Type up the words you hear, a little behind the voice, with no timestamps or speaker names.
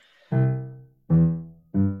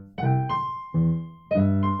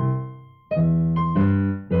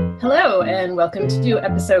and welcome to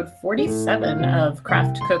episode 47 of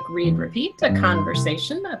Craft, Cook, Read, Repeat, a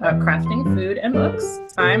conversation about crafting food and books.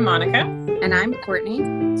 I'm Monica. And I'm Courtney.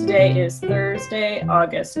 Today is Thursday,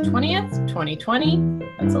 August 20th, 2020.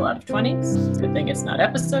 That's a lot of 20s. Good thing it's not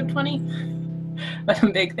episode 20. But a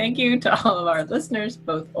big thank you to all of our listeners,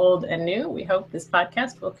 both old and new. We hope this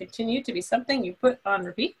podcast will continue to be something you put on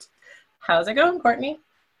repeat. How's it going, Courtney?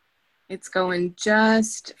 It's going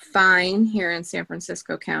just fine here in San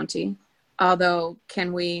Francisco County. Although,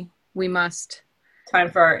 we must. Time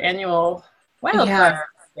for our annual wildfire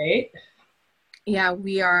update. Yeah,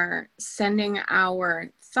 we are sending our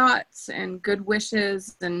thoughts and good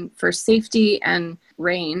wishes and for safety and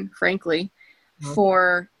rain, frankly,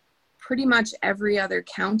 for pretty much every other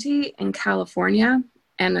county in California,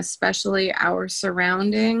 and especially our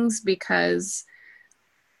surroundings, because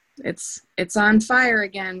it's on fire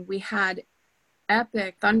again. We had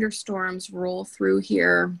epic thunderstorms roll through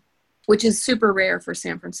here, which is super rare for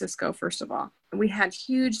San Francisco, first of all. We had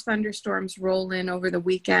huge thunderstorms roll in over the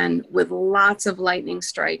weekend with lots of lightning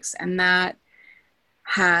strikes, and that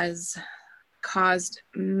has caused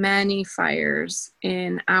many fires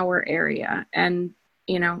in our area. And,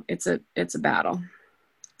 you know, it's a battle.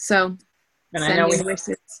 So, and I know we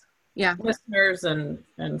wishes. Yeah, listeners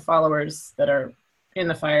and followers that are in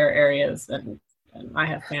the fire areas, and I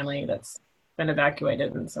have family that's been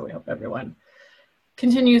evacuated, and so we hope everyone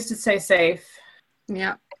continues to stay safe.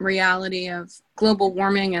 Yeah, reality of global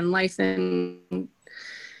warming and life in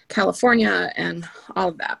California and all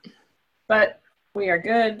of that. But we are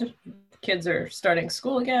good. Kids are starting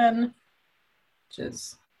school again, which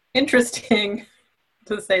is interesting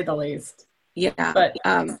to say the least. Yeah, but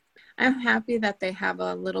I'm happy that they have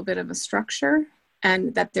a little bit of a structure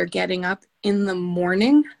and that they're getting up in the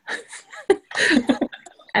morning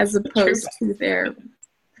as opposed to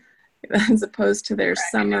their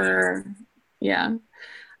summer. Yeah.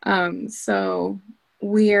 So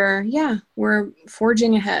we're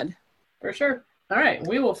forging ahead. For sure. All right.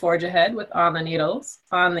 We will forge ahead with On the Needles,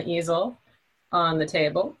 On the Easel, On the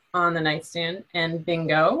Table, On the Nightstand, and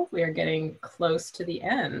bingo. We are getting close to the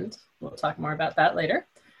end. We'll talk more about that later.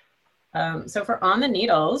 So for On the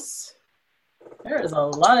Needles, there is a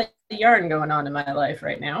lot of yarn going on in my life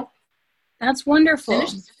right now. That's wonderful.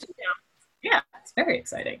 Yeah, it's very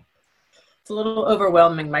exciting. It's a little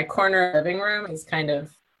overwhelming. My corner living room is kind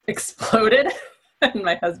of exploded. And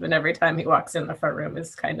my husband, every time he walks in the front room,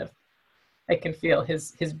 is kind of, I can feel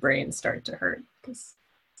his brain start to hurt because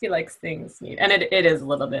he likes things neat. And it is a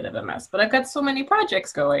little bit of a mess, but I've got so many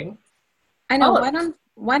projects going. I know.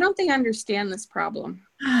 Why don't they understand this problem?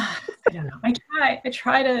 I don't know. I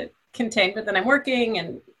try to contain, but then I'm working,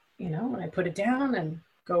 and when I put it down and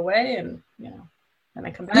go away, and then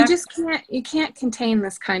I come back. You can't contain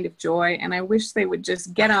this kind of joy, and I wish they would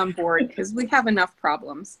just get on board because we have enough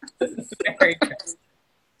problems. Very true.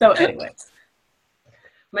 So anyways,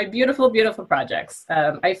 my beautiful, beautiful projects.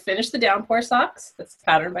 I finished the Downpour socks. That's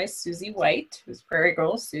patterned by Susie White, who's Prairie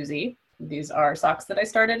Girl Susie. These are socks that I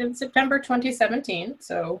started in September 2017,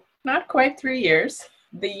 so not quite 3 years.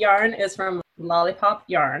 The yarn is from Lollipop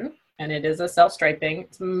Yarn, and it is a self-striping.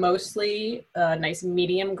 It's mostly a nice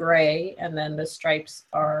medium gray, and then the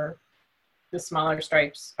smaller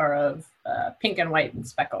stripes are of pink and white and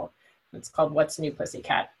speckle. It's called What's New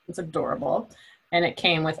Pussycat. It's adorable. And it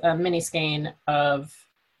came with a mini skein of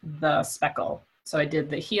the speckle. So I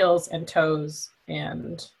did the heels and toes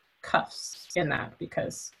and cuffs in that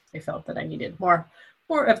because I felt that I needed more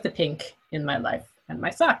of the pink in my life and my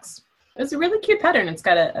socks. It's a really cute pattern. It's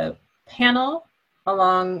got a panel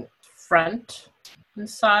along front and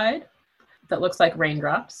side that looks like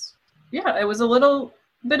raindrops. Yeah, it was a little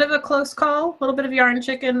bit of a close call, a little bit of yarn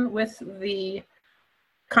chicken with the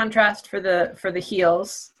contrast for the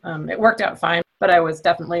heels. It worked out fine, but I was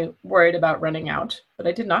definitely worried about running out, but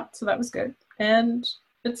I did not, so that was good. And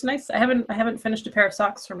it's nice. I haven't finished a pair of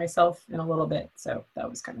socks for myself in a little bit, so that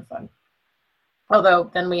was kind of fun.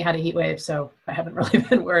 Although then we had a heat wave, so I haven't really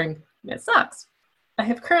been wearing knit socks. I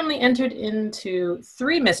have currently entered into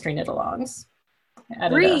 3 mystery knit-alongs.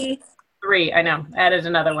 3, I know. Added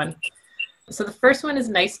another one. So the first one is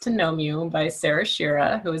Nice to Know You by Sarah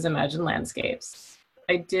Shira, who is Imagine Landscapes.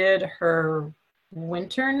 I did her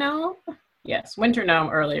winter gnome. Yes, winter gnome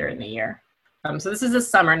earlier in the year. So this is a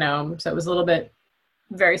summer gnome, so it was a little bit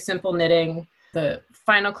very simple knitting. The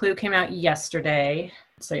final clue came out yesterday,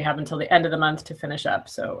 so you have until the end of the month to finish up.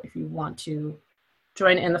 So if you want to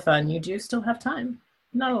join in the fun, you do still have time.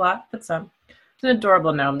 Not a lot, but some. It's an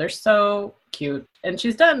adorable gnome. They're so cute. And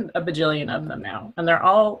she's done a bajillion of them now. And they're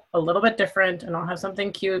all a little bit different and all have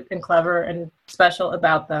something cute and clever and special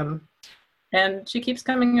about them. And she keeps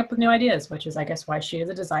coming up with new ideas, which is, I guess, why she is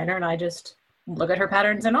a designer. And I just look at her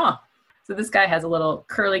patterns in awe. So this guy has a little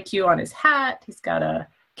curly Q on his hat. He's got a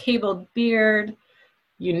cabled beard.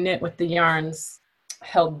 You knit with the yarns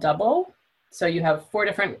held double. So you have 4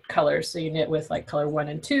 different colors. So you knit with like color 1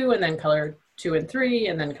 and 2, and then color 2 and 3,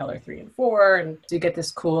 and then color 3 and 4. And so you get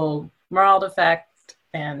this cool marled effect,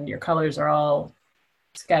 and your colors are all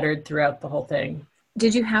scattered throughout the whole thing.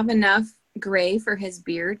 Did you have enough gray for his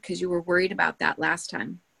beard? Because you were worried about that last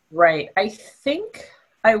time. Right. I think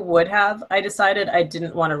I would have. I decided I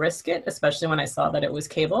didn't want to risk it, especially when I saw that it was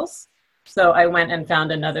cables. So I went and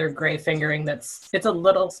found another gray fingering it's a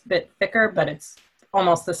little bit thicker, but it's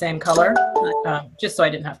almost the same color, just so I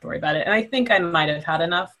didn't have to worry about it. And I think I might have had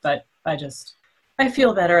enough, but I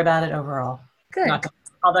feel better about it overall. Good.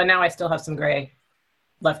 Although now I still have some gray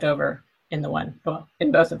left over in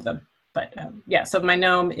in both of them. But yeah, so my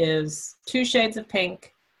gnome is 2 shades of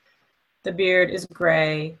pink. The beard is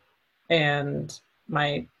gray, and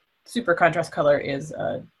my super contrast color is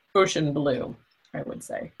ocean blue, I would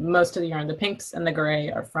say. Most of the yarn, the pinks and the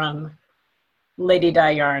gray, are from Lady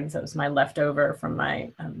Dye Yarns. That was my leftover from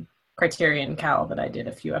my Criterion cowl that I did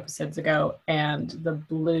a few episodes ago. And the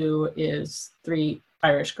blue is 3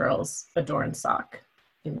 Irish Girls Adorned Sock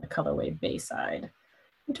in the colorway Bayside.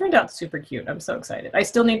 It turned out super cute. I'm so excited.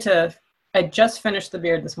 I just finished the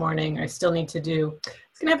beard this morning. I still need to he's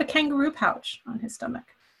going to have a kangaroo pouch on his stomach.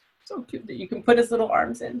 So cute that you can put his little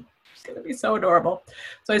arms in. It's going to be so adorable.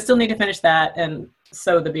 So I still need to finish that and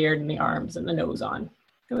sew the beard and the arms and the nose on.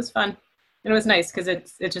 It was fun. And it was nice because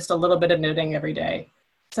it's just a little bit of knitting every day.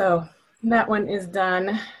 So that one is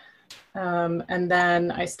done. And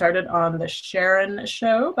then I started on the Sharon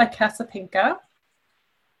Show by Casapinka,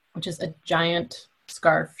 which is a giant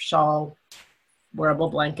scarf, shawl, wearable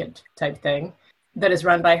blanket type thing that is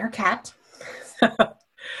run by her cat.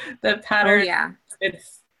 The pattern,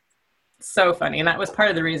 it's so funny. And that was part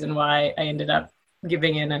of the reason why I ended up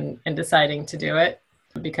giving in and deciding to do it,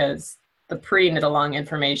 because the pre-knit along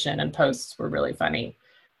information and posts were really funny.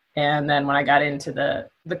 And then when I got into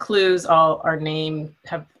the clues, all our name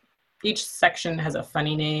each section has a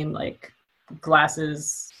funny name, like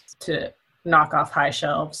glasses to knock off high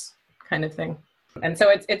shelves kind of thing. And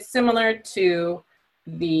so it's similar to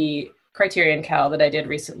the Criterion cowl that I did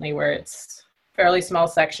recently, where it's fairly small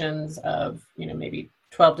sections of, maybe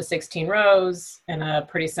 12 to 16 rows and a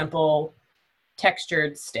pretty simple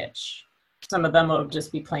textured stitch. Some of them will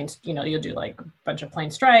just be plain, you'll do like a bunch of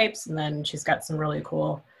plain stripes, and then she's got some really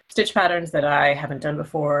cool stitch patterns that I haven't done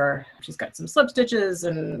before. She's got some slip stitches,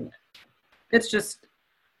 and it's just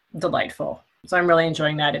delightful. So I'm really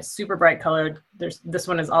enjoying that. It's super bright colored. This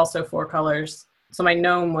one is also 4 colors. So my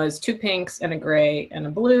gnome was 2 pinks and a gray and a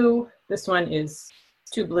blue. This one is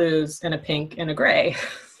 2 blues and a pink and a gray.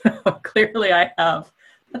 So clearly I have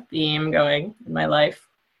a theme going in my life,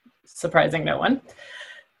 surprising no one.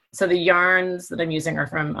 So the yarns that I'm using are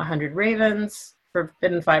from 100 Ravens,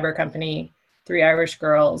 Forbidden Fiber Company, 3 Irish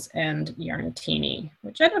Girls, and Yarntini,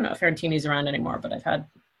 which I don't know if Yarntini's around anymore, but I've had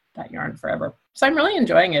that yarn forever. So I'm really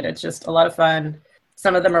enjoying it. It's just a lot of fun.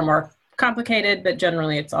 Some of them are more complicated, but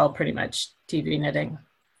generally it's all pretty much TV knitting.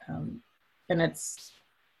 And it's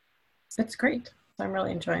great. So I'm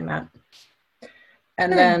really enjoying that.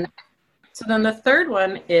 And then the third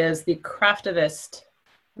one is the Craftivist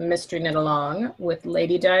Mystery Knit Along with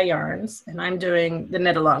Lady Dye Yarns. And I'm doing the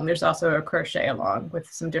knit along. There's also a crochet along with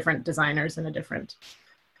some different designers and a different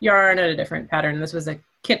yarn and a different pattern. This was a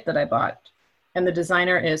kit that I bought. And the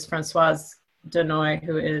designer is Françoise Denoy,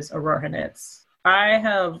 who is Aurora Knits. I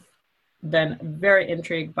have been very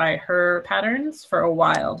intrigued by her patterns for a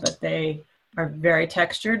while, but they are very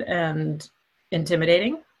textured and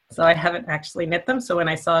intimidating. So I haven't actually knit them. So when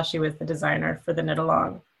I saw she was the designer for the knit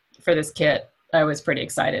along for this kit, I was pretty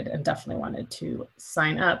excited and definitely wanted to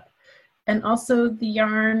sign up. And also the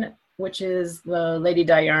yarn, which is the Lady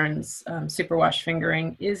Dye Yarns Superwash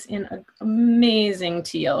Fingering, is in an amazing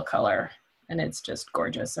teal color. And it's just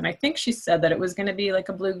gorgeous. And I think she said that it was going to be like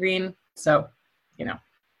a blue-green. So,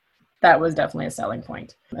 that was definitely a selling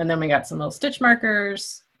point. And then we got some little stitch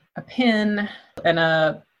markers, a pin, and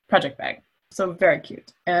a project bag. So very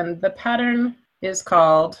cute. And the pattern is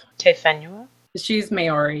called Tefanua. She's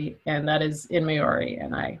Maori, and that is in Maori.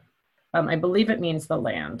 And I believe it means the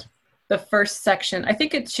land. The first section, I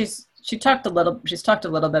think she's talked a little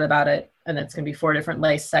bit about it, and it's going to be 4 different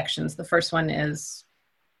lace sections. The first one is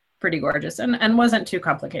pretty gorgeous and wasn't too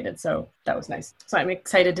complicated, so that was nice. So I'm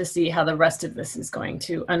excited to see how the rest of this is going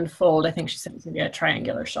to unfold. I think she said it's going to be a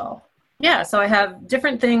triangular shawl. Yeah, so I have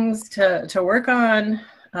different things to work on.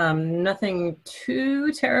 Nothing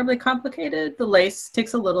too terribly complicated. The lace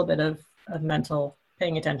takes a little bit of of mental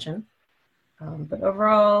paying attention. But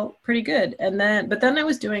overall, pretty good. But then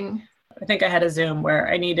I think I had a Zoom where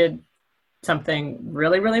I needed something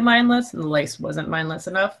really, really mindless, and the lace wasn't mindless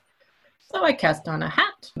enough. So I cast on a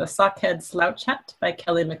hat, the Sockhead Slouch Hat by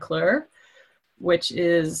Kelly McClure, which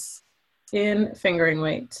is in fingering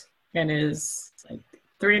weight and is like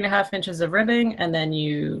 3.5 inches of ribbing, and then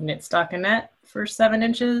you knit stockinette for 7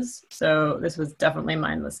 inches. So this was definitely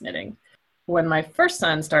mindless knitting. When my first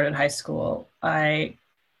son started high school, I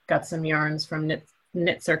got some yarns from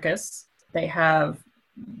Knit Circus. They have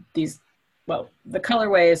these, well, the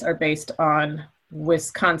colorways are based on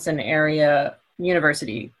Wisconsin area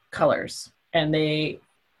university colors, and they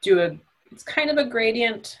do it's kind of a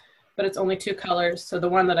gradient, but it's only 2 colors. So the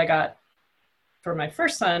one that I got for my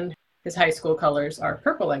first son, his high school colors are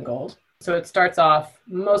purple and gold. So it starts off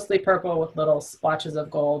mostly purple with little splotches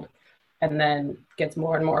of gold, and then gets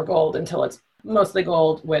more and more gold until it's mostly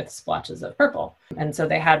gold with splotches of purple. And so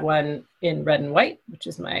they had one in red and white, which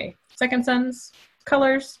is my second son's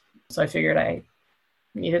colors. So I figured I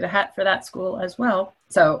needed a hat for that school as well.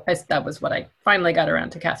 So that was what I finally got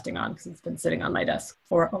around to casting on, because it's been sitting on my desk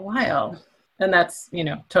for a while. And that's,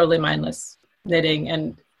 totally mindless knitting.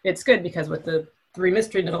 And it's good because with the 3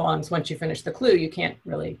 mystery knit-alongs, once you finish the clue, you can't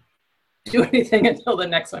really do anything until the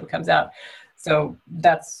next one comes out. So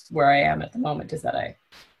that's where I am at the moment, is that I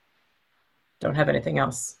don't have anything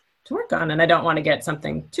else to work on, and I don't want to get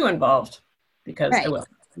something too involved, because I will.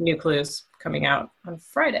 New clues coming out on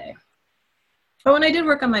Friday. Oh, and I did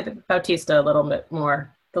work on my Bautista a little bit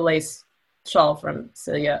more, the lace shawl from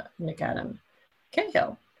Celia McAdam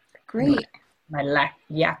Cahill. Great. My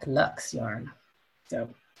Yak Lux yarn. So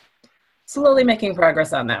slowly making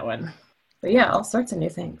progress on that one. But yeah, all sorts of new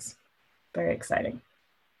things. Very exciting.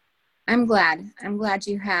 I'm glad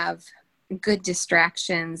you have good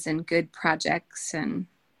distractions and good projects and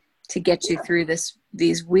to get you through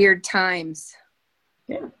these weird times.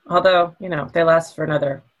 Yeah. Although, they last for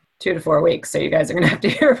another 2 to 4 weeks. So you guys are going to have to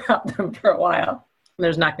hear about them for a while.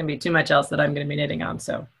 There's not going to be too much else that I'm going to be knitting on.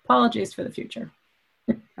 So apologies for the future.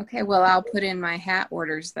 Okay. Well, I'll put in my hat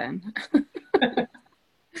orders then.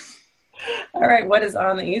 All right. What is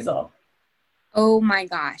on the easel? Oh my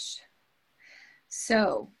gosh.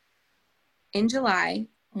 So in July,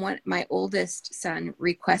 my oldest son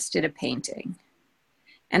requested a painting,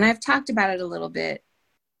 and I've talked about it a little bit.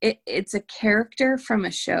 It's a character from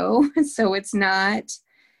a show, so it's not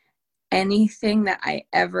anything that I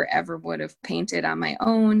ever would have painted on my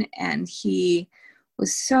own, and he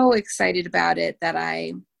was so excited about it that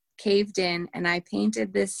I caved in and I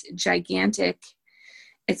painted this gigantic,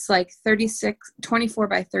 it's like 24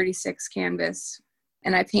 by 36 canvas,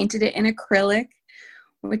 and I painted it in acrylic,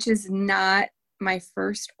 which is not my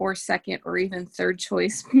first or second or even third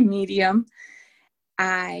choice medium.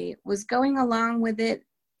 I was going along with it.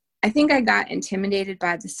 I think I got intimidated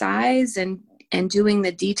by the size and doing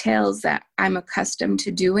the details that I'm accustomed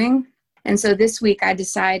to doing. And so this week I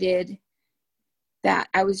decided that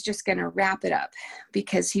I was just going to wrap it up,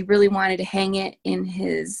 because he really wanted to hang it in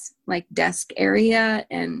his desk area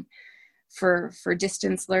and for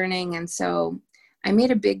distance learning. And so I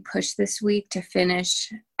made a big push this week to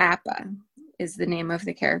finish Appa, is the name of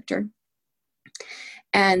the character,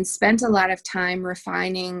 and spent a lot of time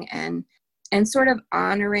refining and sort of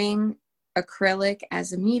honoring acrylic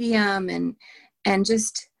as a medium and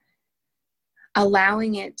just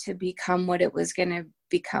allowing it to become what it was going to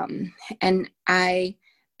become. And I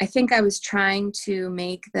think I was trying to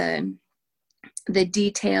make the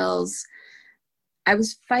details, I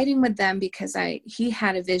was fighting with them because he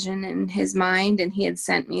had a vision in his mind, and he had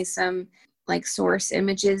sent me some source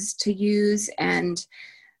images to use, and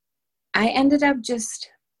I ended up just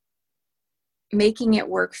making it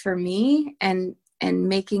work for me and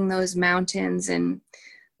making those mountains and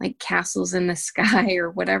castles in the sky or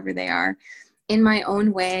whatever they are in my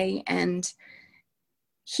own way. And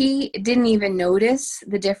he didn't even notice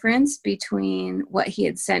the difference between what he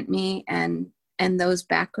had sent me and those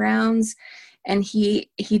backgrounds. And he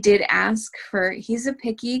did ask for, he's a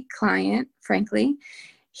picky client, frankly.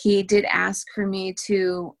 He did ask for me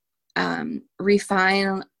to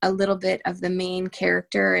refine a little bit of the main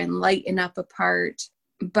character and lighten up a part.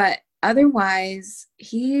 But otherwise,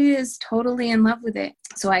 he is totally in love with it.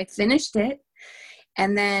 So I finished it,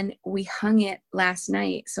 and then we hung it last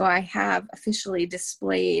night. So I have officially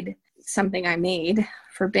displayed something I made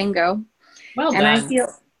for bingo. Well done. And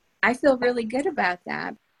I feel really good about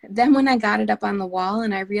that. Then when I got it up on the wall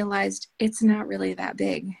and I realized it's not really that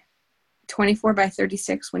big. 24 by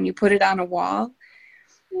 36, when you put it on a wall,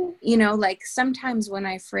 sometimes when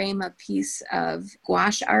I frame a piece of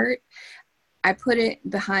gouache art, I put it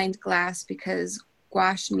behind glass because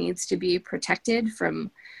gouache needs to be protected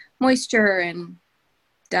from moisture and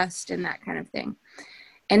dust and that kind of thing.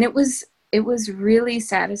 And it was really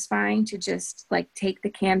satisfying to just like take the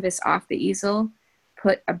canvas off the easel,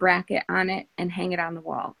 put a bracket on it, and hang it on the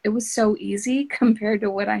wall. It was so easy compared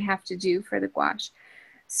to what I have to do for the gouache.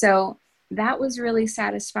 So that was really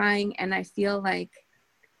satisfying. And I feel like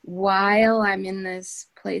while I'm in this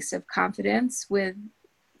place of confidence with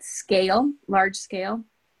scale, large scale,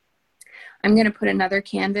 I'm going to put another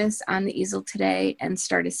canvas on the easel today and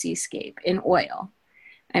start a seascape in oil.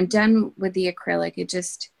 I'm done with the acrylic.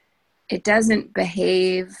 It doesn't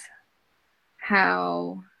behave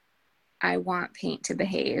how I want paint to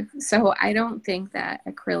behave. So I don't think that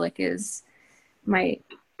acrylic is my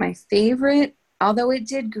favorite, although it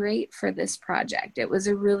did great for this project.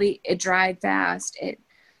 It dried fast. It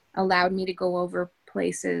allowed me to go over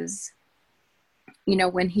places,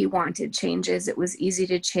 when he wanted changes. It was easy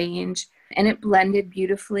to change, and it blended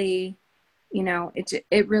beautifully.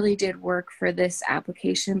 It really did work for this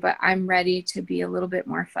application, but I'm ready to be a little bit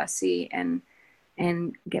more fussy and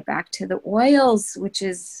get back to the oils, which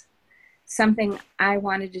is something I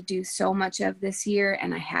wanted to do so much of this year,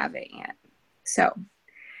 and I haven't yet. So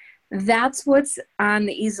that's what's on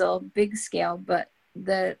the easel, big scale. But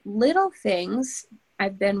the little things,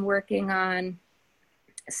 I've been working on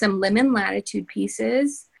some Lemon Latitude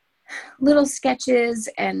pieces, little sketches,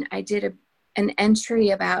 and I did an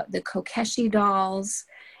entry about the Kokeshi dolls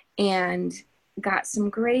and got some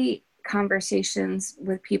great conversations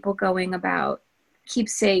with people going about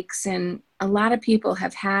keepsakes. And a lot of people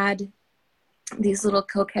have had these little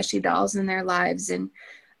Kokeshi dolls in their lives and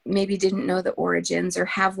maybe didn't know the origins, or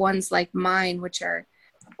have ones like mine, which are,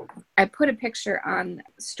 I put a picture on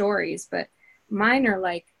stories, but mine are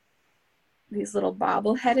like these little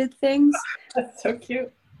bobble-headed things. That's so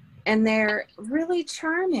cute. And they're really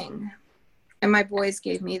charming. And my boys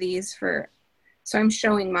gave me these so I'm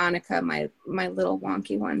showing Monica my little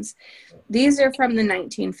wonky ones. These are from the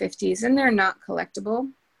 1950s, and they're not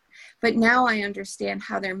collectible. But now I understand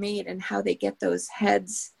how they're made and how they get those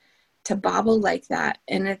heads to bobble like that.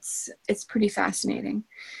 And it's pretty fascinating.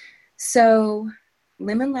 So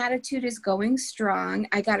Lemon Latitude is going strong.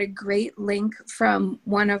 I got a great link from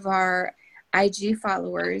one of our IG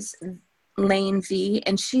followers, Lane V,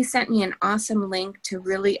 and she sent me an awesome link to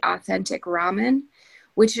Really Authentic Ramen,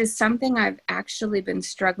 which is something I've actually been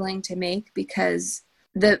struggling to make, because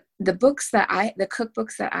the cookbooks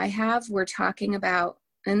that I have, we're talking about,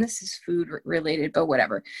 and this is food related, but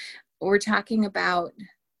whatever, we're talking about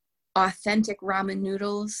authentic ramen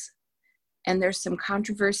noodles, and there's some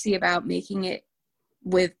controversy about making it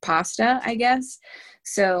with pasta, I guess.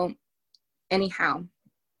 So anyhow,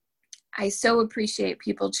 I so appreciate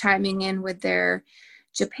people chiming in with their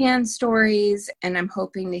Japan stories, and I'm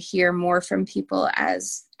hoping to hear more from people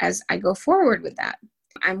as I go forward with that.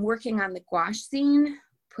 I'm working on the gouache zine,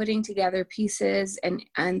 putting together pieces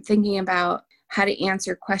and thinking about how to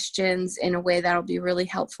answer questions in a way that'll be really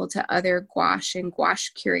helpful to other gouache and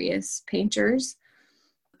gouache curious painters.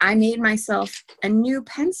 I made myself a new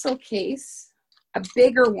pencil case, a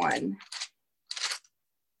bigger one.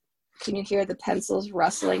 Can you hear the pencils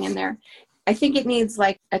rustling in there? I think it needs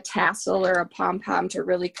like a tassel or a pom-pom to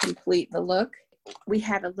really complete the look. We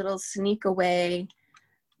had a little sneak away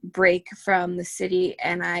break from the city,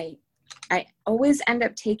 and I always end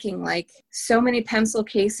up taking like so many pencil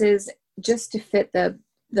cases just to fit the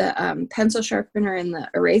pencil sharpener and the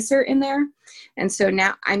eraser in there. And so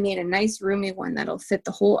now I made a nice roomy one that'll fit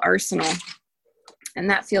the whole arsenal. And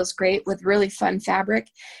that feels great with really fun fabric.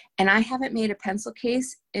 And I haven't made a pencil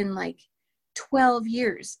case in like 12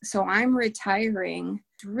 years. So I'm retiring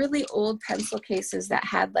really old pencil cases that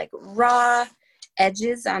had like raw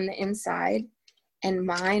edges on the inside. And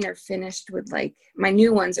mine are finished with my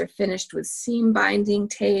new ones are finished with seam binding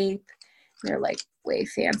tape. They're like way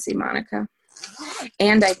fancy, Monica.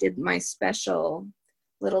 And I did my special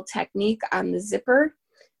little technique on the zipper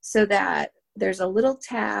so that there's a little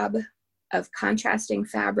tab of contrasting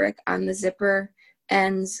fabric on the zipper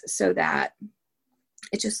ends so that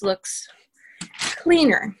it just looks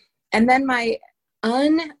cleaner. And then my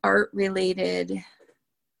unart related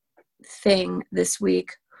thing this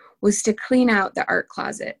week was to clean out the art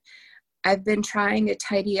closet. I've been trying to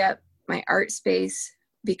tidy up my art space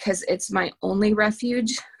because it's my only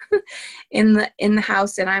refuge in the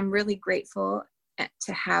house, and I'm really grateful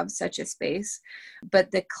to have such a space.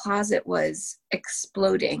 But the closet was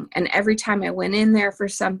exploding, and every time I went in there for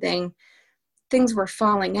something, things were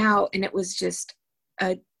falling out, and it was just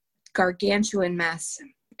a gargantuan mess.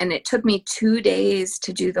 And it took me 2 days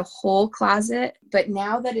to do the whole closet. But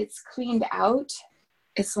now that it's cleaned out,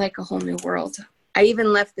 it's like a whole new world. I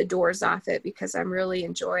even left the doors off it because I'm really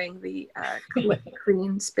enjoying the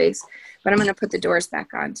clean space. But I'm going to put the doors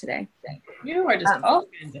back on today. You are just all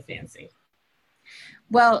kinds of fancy.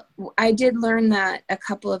 Well, I did learn that a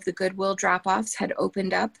couple of the Goodwill drop-offs had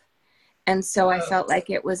opened up. And so I felt like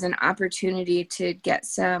it was an opportunity to get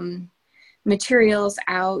some materials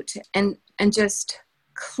out and just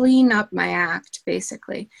clean up my act,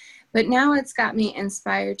 basically. But now it's got me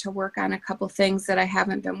inspired to work on a couple things that I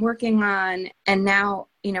haven't been working on. And now,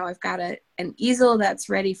 I've got an easel that's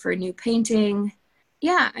ready for new painting.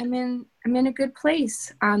 Yeah, I'm in a good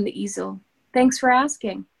place on the easel. Thanks for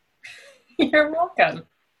asking. You're welcome.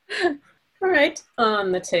 All right,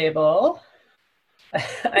 on the table, I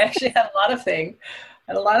actually had a lot of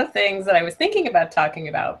things that I was thinking about talking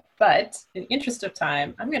about, but in the interest of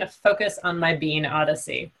time, I'm going to focus on my bean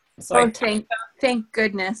odyssey. So thank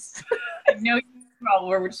goodness. I know you all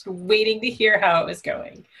were just waiting to hear how it was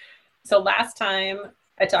going. So last time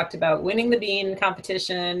I talked about winning the bean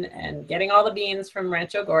competition and getting all the beans from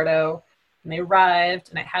Rancho Gordo, and they arrived,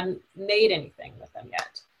 and I hadn't made anything with them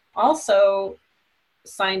yet. Also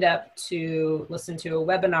signed up to listen to a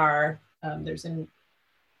webinar. There's a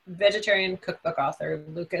vegetarian cookbook author,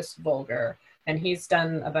 Lucas Volger, and he's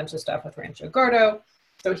done a bunch of stuff with Rancho Gordo.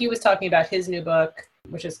 So he was talking about his new book,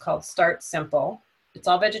 which is called Start Simple. It's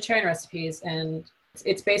all vegetarian recipes, and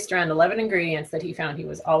it's based around 11 ingredients that he found he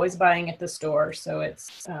was always buying at the store. So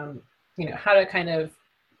it's, how to kind of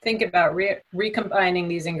think about recombining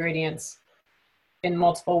these ingredients in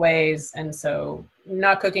multiple ways. And so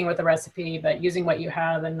not cooking with a recipe, but using what you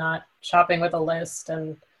have and not shopping with a list,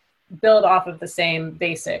 and build off of the same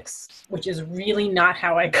basics, which is really not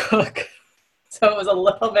how I cook. So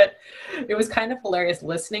it was kind of hilarious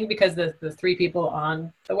listening, because the three people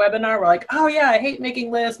on the webinar were like, oh yeah, I hate making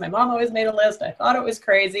lists. My mom always made a list. I thought it was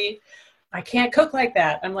crazy. I can't cook like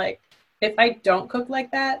that. I'm like, if I don't cook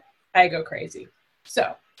like that, I go crazy.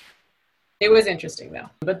 So it was interesting though.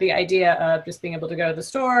 But the idea of just being able to go to the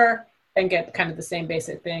store and get kind of the same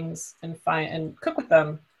basic things and cook with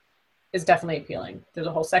them is definitely appealing. There's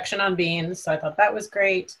a whole section on beans, so I thought that was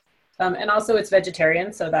great. And also it's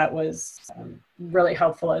vegetarian, so that was really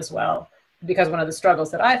helpful as well, because one of the struggles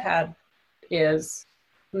that I've had is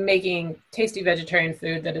making tasty vegetarian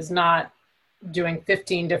food that is not doing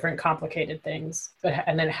 15 different complicated things,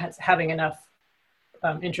 and then having enough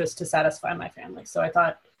interest to satisfy my family. So I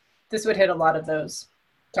thought this would hit a lot of those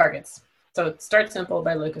targets. So Start Simple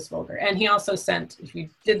by Lucas Volger. And he also sent, if you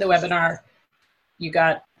did the webinar, you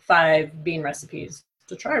got 5 bean recipes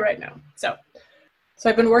to try right now. So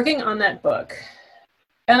I've been working on that book,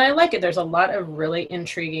 and I like it. There's a lot of really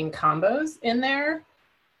intriguing combos in there.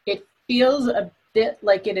 It feels a bit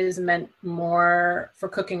like it is meant more for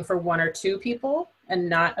cooking for 1 or 2 people and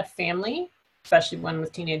not a family, especially one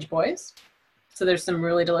with teenage boys. So there's some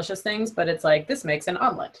really delicious things, but it's like, this makes an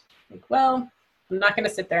omelet. Like, well, I'm not going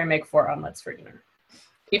to sit there and make 4 omelets for dinner.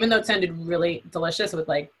 Even though it sounded really delicious with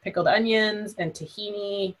like pickled onions and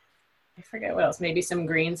tahini, I forget what else, maybe some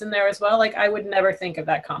greens in there as well. Like, I would never think of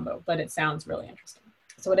that combo, but it sounds really interesting.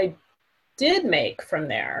 So what I did make from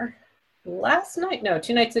there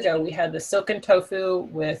 2 nights ago, we had the silken tofu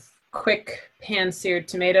with quick pan-seared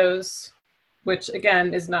tomatoes, which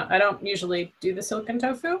again is not, I don't usually do the silken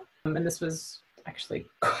tofu. And this was actually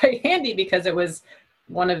quite handy because it was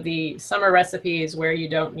one of the summer recipes where you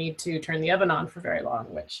don't need to turn the oven on for very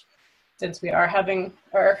long, which, since we are having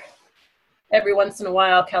our every once in a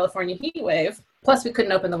while California heat wave, plus we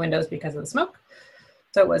couldn't open the windows because of the smoke.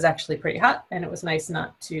 So it was actually pretty hot, and it was nice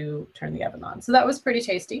not to turn the oven on. So that was pretty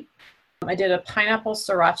tasty. I did a pineapple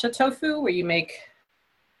sriracha tofu, where you make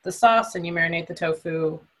the sauce and you marinate the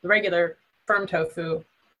tofu, the regular firm tofu,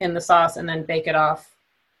 in the sauce and then bake it off.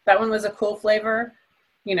 That one was a cool flavor,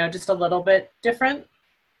 just a little bit different.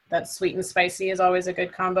 That sweet and spicy is always a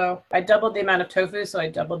good combo. I doubled the amount of tofu, so I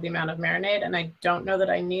doubled the amount of marinade, and I don't know that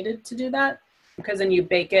I needed to do that, because then you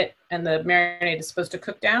bake it and the marinade is supposed to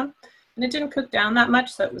cook down, and it didn't cook down that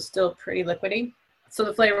much, so it was still pretty liquidy. So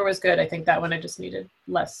the flavor was good. I think that one I just needed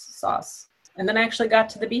less sauce. And then I actually got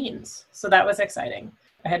to the beans, so that was exciting.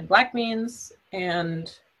 I had black beans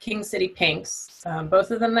and King City Pinks.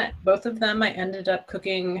 Both of them I ended up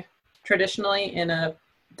cooking traditionally in a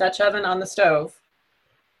Dutch oven on the stove,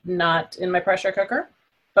 not in my pressure cooker.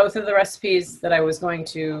 Both of the recipes that I was going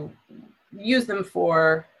to use them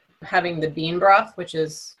for, having the bean broth, which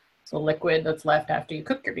is the liquid that's left after you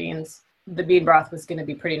cook your beans, the bean broth was going to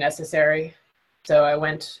be pretty necessary. So I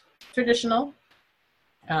went traditional.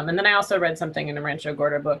 And then I also read something in a Rancho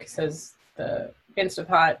Gordo book. It says the Instant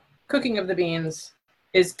Pot cooking of the beans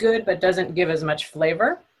is good, but doesn't give as much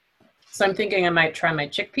flavor. So I'm thinking I might try my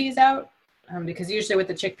chickpeas out, because usually with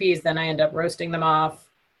the chickpeas, then I end up roasting them off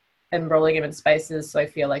and rolling them in spices. So I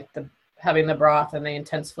feel like having the broth and the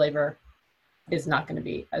intense flavor is not going to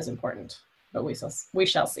be as important, but we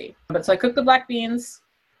shall see. But so I cooked the black beans.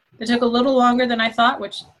 It took a little longer than I thought,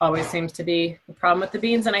 which always seems to be the problem with the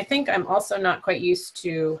beans. And I think I'm also not quite used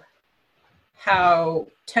to how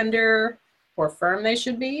tender or firm they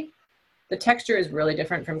should be. The texture is really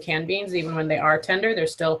different from canned beans. Even when they are tender, they're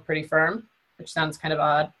still pretty firm, which sounds kind of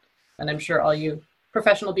odd. And I'm sure all you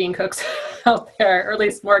professional bean cooks out there, or at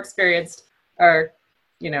least more experienced, are,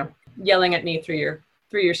 yelling at me through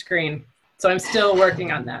your screen. So I'm still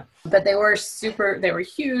working on that. But they were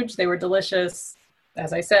huge, they were delicious.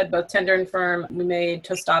 As I said, both tender and firm. We made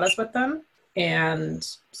tostadas with them and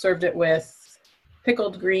served it with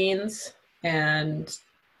pickled greens and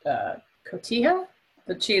cotija,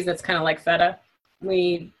 the cheese that's kind of like feta.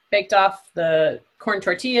 We baked off the corn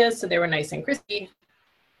tortillas so they were nice and crispy.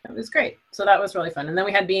 It was great. So that was really fun. And then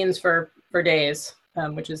we had beans for days,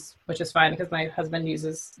 which is fine because my husband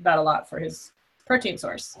uses that a lot for his protein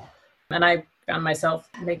source. And I found myself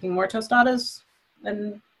making more tostadas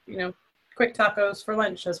and, quick tacos for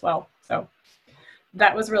lunch as well. So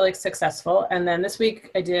that was really successful. And then this week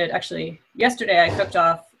yesterday I cooked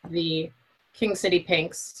off the King City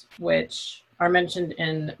Pinks, which are mentioned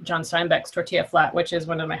in John Steinbeck's Tortilla Flat, which is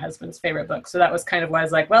one of my husband's favorite books. So that was kind of why I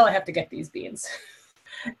was like, well, I have to get these beans.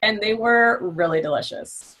 And they were really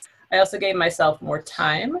delicious. I also gave myself more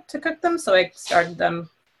time to cook them. So I started them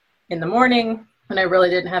in the morning when I really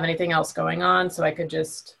didn't have anything else going on. So I could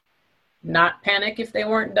just not panic if they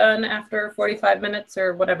weren't done after 45 minutes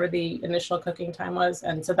or whatever the initial cooking time was.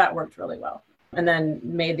 And so that worked really well. And then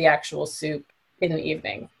made the actual soup in the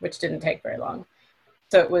evening, which didn't take very long.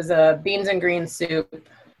 So it was a beans and greens soup.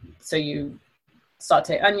 So you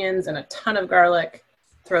saute onions and a ton of garlic,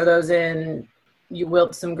 throw those in. You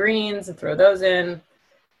wilt some greens and throw those in.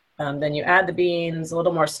 Then you add the beans, a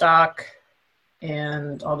little more stock,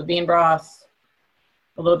 and all the bean broth,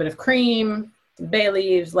 a little bit of cream, some bay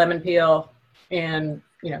leaves, lemon peel, and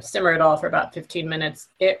simmer it all for about 15 minutes.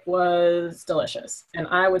 It was delicious. And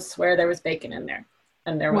I would swear there was bacon in there.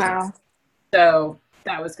 And there was. Wow. So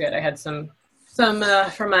that was good. I had some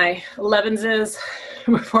for my 11s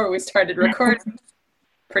before we started recording.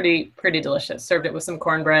 Pretty delicious. Served it with some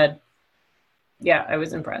cornbread. Yeah, I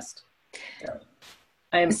was impressed. So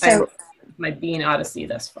I'm my bean odyssey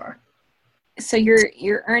thus far. So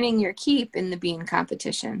you're earning your keep in the bean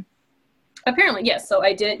competition. Apparently, yes. So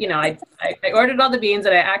I did, I ordered all the beans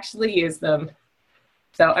and I actually used them.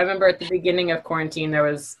 So I remember at the beginning of quarantine, there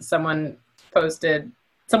was someone that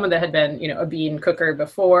had been, a bean cooker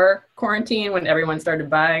before quarantine when everyone started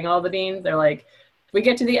buying all the beans. They're like, if we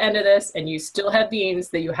get to the end of this and you still have beans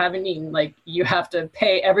that you haven't eaten, like you have to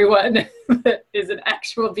pay everyone that is an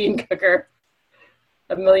actual bean cooker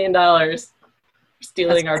 $1 million for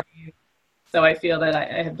stealing our beans. So I feel that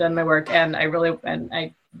I have done my work, and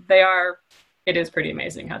it is pretty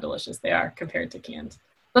amazing how delicious they are compared to canned.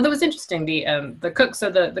 Well, that was interesting.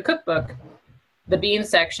 The cookbook, the bean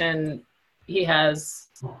section, he has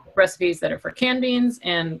recipes that are for canned beans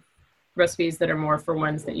and recipes that are more for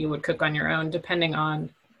ones that you would cook on your own, depending on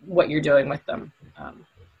what you're doing with them.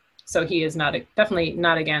 So he is definitely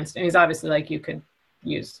not against, and he's obviously like, you could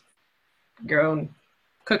use your own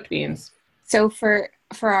cooked beans. So for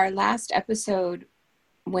our last episode,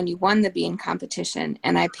 when you won the bean competition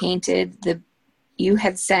and I painted you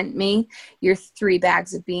had sent me your 3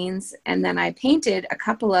 bags of beans, and then I painted a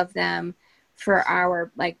couple of them for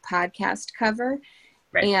our podcast cover.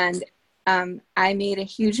 Right. And I made a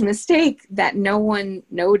huge mistake that no one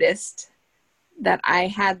noticed, that I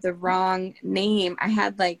had the wrong name. I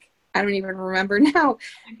had I don't even remember now,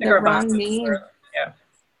 the wrong name.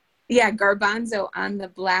 Yeah, garbanzo on the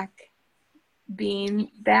black bean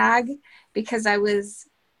bag because I was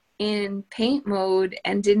in paint mode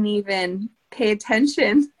and didn't even pay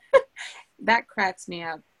attention. That cracks me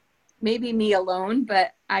up. Maybe me alone,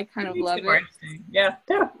 but I kind of love it. Yeah,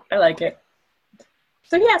 I like it.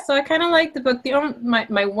 So I kind of like the book.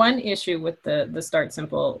 My one issue with the Start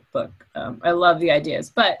Simple book, I love the ideas,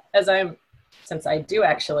 but since I do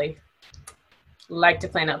actually like to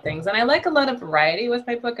plan out things, and I like a lot of variety with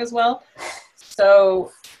my book as well.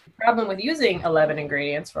 So the problem with using 11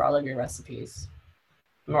 ingredients for all of your recipes,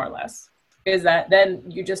 more or less, is that then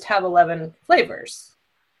you just have 11 flavors.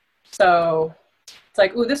 So it's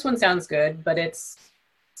like, ooh, this one sounds good, but it's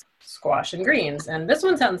squash and greens. And this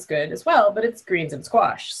one sounds good as well, but it's greens and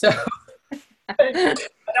squash. So I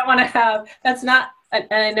don't want to have, that's not and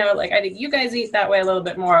I know, like, I think you guys eat that way a little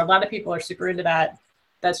bit more. A lot of people are super into that.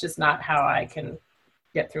 That's just not how I can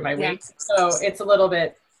get through my week. So it's a little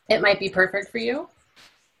bit, it might be perfect for you.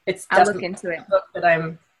 It's I'll look into it. A book that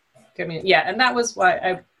I'm giving. Yeah. And that was why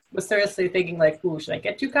I was seriously thinking, like, ooh, should I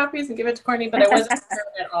get 2 copies and give it to Courtney? But I wasn't sure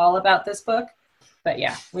at all about this book. But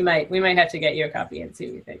yeah, we might have to get you a copy and see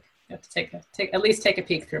what you think. You have to at least take a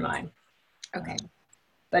peek through mine. Okay.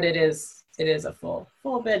 But it is a full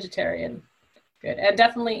vegetarian. Good. And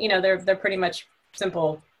definitely, they're pretty much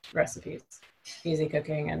simple recipes, easy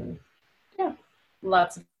cooking, and yeah,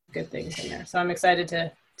 lots of good things in there. So I'm excited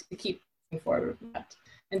to keep moving forward with that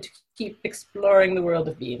and to keep exploring the world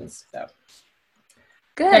of beans. So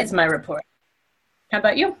good. That's my report. How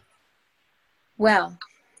about you? Well,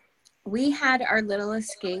 we had our little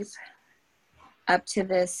escape up to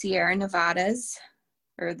the Sierra Nevadas,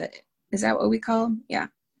 is that what we call them? Yeah.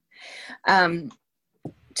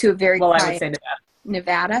 To a very quiet, I would say Nevada.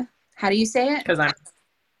 Nevada. How do you say it? Because I'm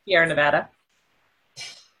Sierra Nevada.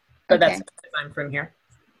 But that's because I'm from here.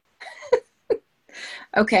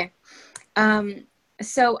 Okay.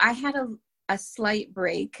 So I had a slight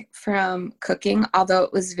break from cooking, although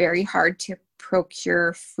it was very hard to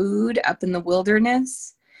procure food up in the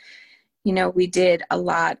wilderness. We did a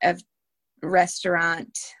lot of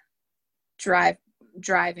restaurant drive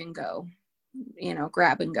and go,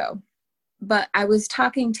 grab and go. But I was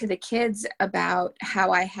talking to the kids about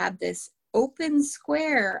how I had this open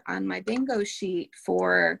square on my bingo sheet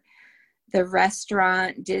for the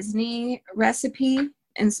restaurant Disney recipe,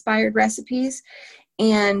 inspired recipes.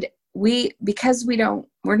 And because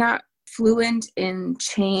we're not fluent in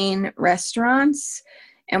chain restaurants,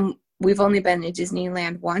 and we've only been to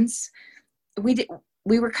Disneyland once, we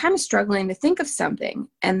were kind of struggling to think of something.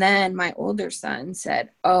 And then my older son said,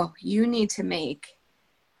 oh, you need to make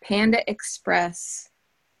Panda Express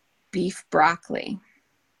beef broccoli.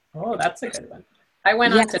 Oh, that's a good one. I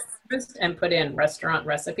went on to Pinterest and put in restaurant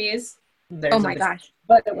recipes. Oh my gosh.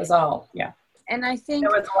 But it was all, yeah. And I think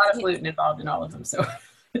there was a lot of gluten involved in all of them. So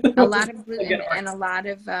a lot of gluten and a lot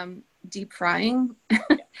of deep frying,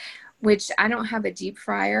 which I don't have a deep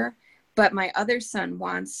fryer, but my other son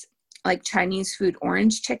wants like Chinese food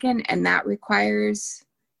orange chicken, and that requires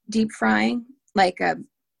deep frying, like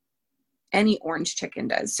any orange chicken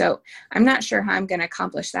does. So I'm not sure how I'm going to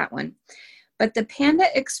accomplish that one. But the Panda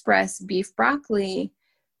Express beef broccoli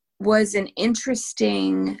was an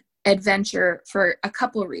interesting adventure for a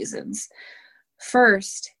couple reasons.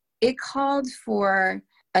 First, it called for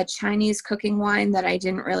a Chinese cooking wine that I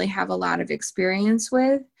didn't really have a lot of experience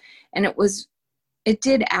with. And it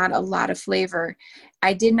did add a lot of flavor.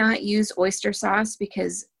 I did not use oyster sauce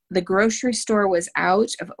because the grocery store was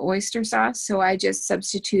out of oyster sauce. So I just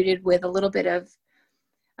substituted with a little bit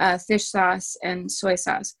of fish sauce and soy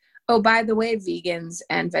sauce. Oh, by the way, vegans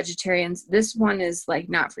and vegetarians, this one is like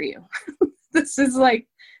not for you. This is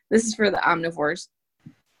for the omnivores.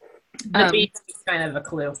 The beef is kind of a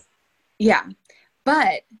clue. Yeah.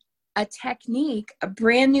 But a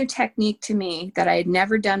brand new technique to me that I had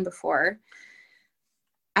never done before.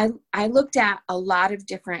 I looked at a lot of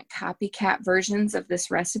different copycat versions of this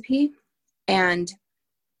recipe, and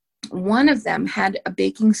one of them had a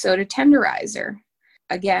baking soda tenderizer.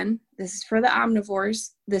 Again, this is for the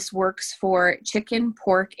omnivores. This works for chicken,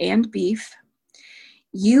 pork, and beef.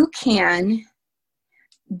 You can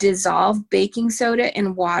dissolve baking soda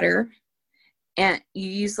in water, and you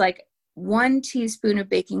use like 1 teaspoon of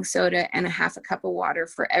baking soda and a half a cup of water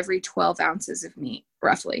for every 12 ounces of meat,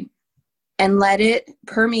 roughly, and let it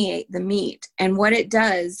permeate the meat. And what it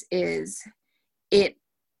does is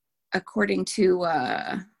according to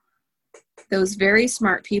those very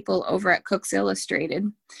smart people over at Cooks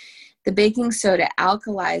Illustrated, the baking soda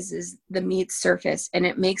alkalizes the meat's surface and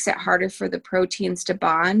it makes it harder for the proteins to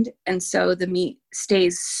bond. And so the meat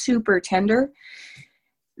stays super tender.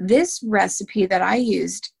 This recipe that I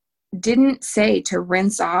used didn't say to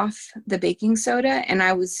rinse off the baking soda. And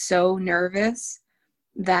I was so nervous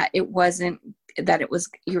that you was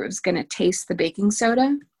going to taste the baking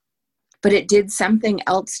soda, but it did something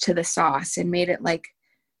else to the sauce and made it like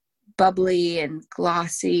bubbly and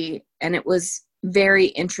glossy. And it was very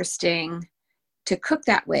interesting to cook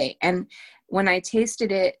that way. And when I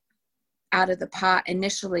tasted it out of the pot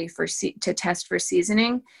initially to test for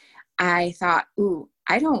seasoning, I thought, ooh,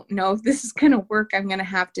 I don't know if this is going to work. I'm going to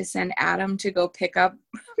have to send Adam to go pick up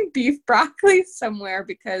beef broccoli somewhere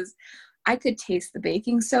because I could taste the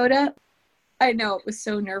baking soda. I know, it was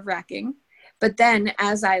so nerve-wracking. But then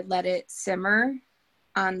as I let it simmer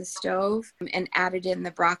on the stove and added in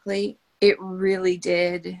the broccoli, it really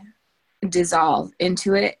did dissolve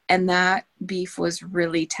into it. And that beef was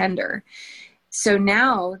really tender. So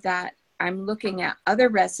now that I'm looking at other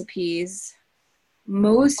recipes,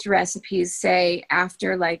 most recipes say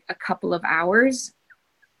after like a couple of hours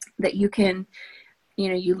that you can,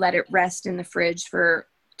 you let it rest in the fridge for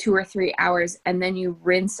 2 or 3 hours, and then you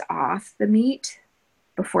rinse off the meat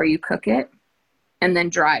before you cook it and then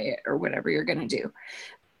dry it or whatever you're going to do.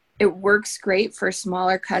 It works great for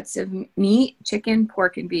smaller cuts of meat, chicken,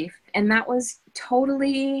 pork, and beef. And that was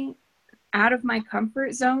totally out of my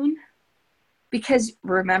comfort zone because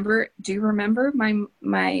do you remember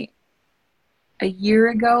my a year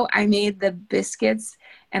ago, I made the biscuits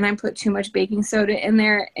and I put too much baking soda in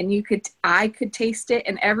there, and I could taste it,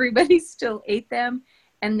 and everybody still ate them,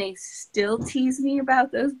 and they still tease me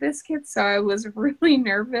about those biscuits. So I was really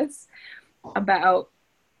nervous about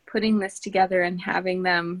putting this together and having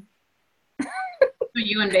them. So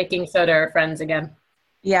you and baking soda are friends again.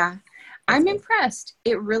 Yeah. I'm impressed.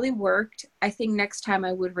 It really worked. I think next time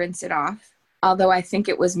I would rinse it off. Although I think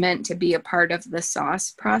it was meant to be a part of the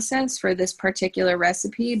sauce process for this particular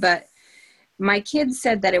recipe. But my kids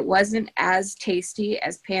said that it wasn't as tasty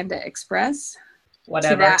as Panda Express.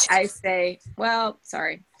 Whatever. To that I say, well,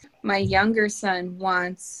 sorry. My younger son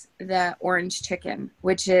wants the orange chicken,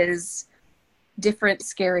 which is different,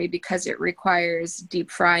 scary because it requires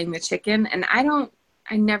deep frying the chicken. And I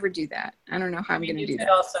never do that. I don't know how I'm going to do that.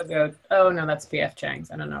 Also go, oh no, that's P.F.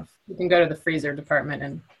 Chang's. I don't know. You can go to the freezer department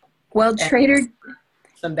and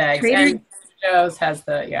some bags. And Joe's has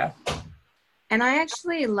yeah. And I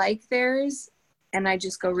actually like theirs, and I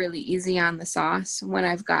just go really easy on the sauce when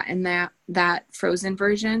I've gotten that frozen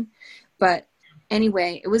version. But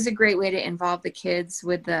anyway, it was a great way to involve the kids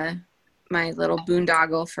with my little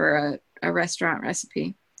boondoggle for a restaurant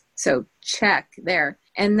recipe. So check there.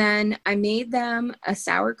 And then I made them a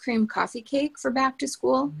sour cream coffee cake for back to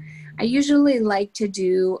school. I usually like to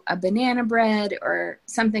do a banana bread or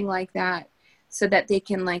something like that so that they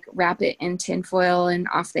can like wrap it in tinfoil and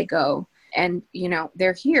off they go. And,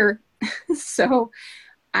 they're here. So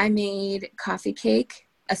I made coffee cake,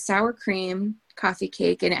 a sour cream coffee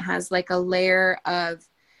cake, and it has like a layer of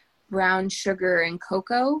brown sugar and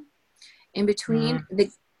cocoa in between.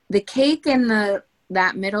 The cake and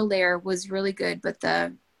that middle layer was really good, but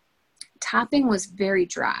the topping was very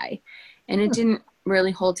dry and it didn't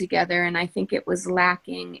really hold together. And I think it was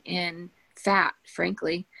lacking in fat,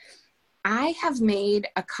 frankly. I have made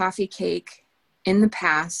a coffee cake in the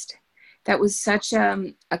past that was such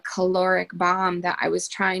a caloric bomb that I was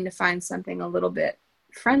trying to find something a little bit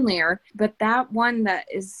friendlier. But that one that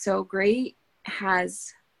is so great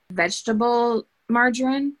has vegetable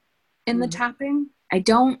margarine in the topping. I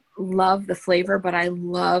don't love the flavor, but I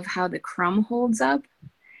love how the crumb holds up.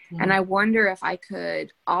 And I wonder if I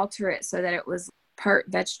could alter it so that it was part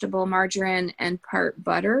vegetable margarine and part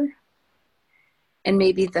butter. And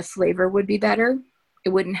maybe the flavor would be better. It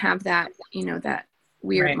wouldn't have that, that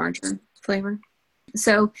weird margarine flavor.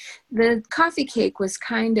 So the coffee cake was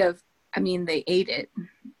they ate it,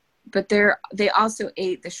 but they also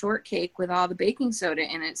ate the shortcake with all the baking soda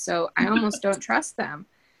in it. So I almost don't trust them.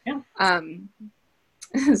 Yeah.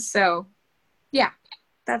 So yeah,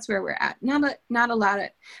 that's where we're at. Not a lot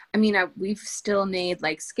of, we've still made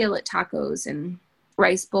like skillet tacos and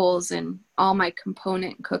rice bowls and all my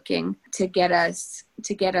component cooking to get us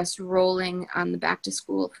rolling on the back to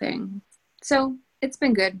school thing. So it's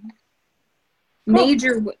been good.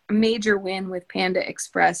 Cool. Major win with Panda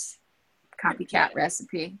Express copycat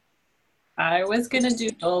recipe. I was going to do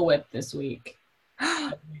Dole Whip this week.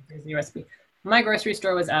 Recipe. My grocery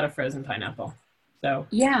store was out of frozen pineapple. So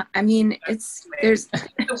yeah, there's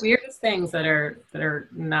the weirdest things that are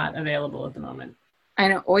not available at the moment. I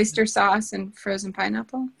know, oyster sauce and frozen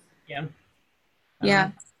pineapple. Yeah.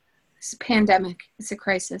 Yeah. It's a pandemic. It's a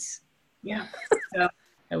crisis. Yeah. So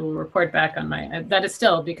I will report back on that is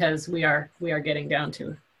still because we are getting down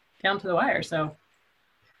to the wire. So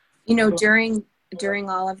during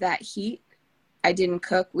all of that heat, I didn't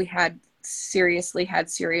cook. We seriously had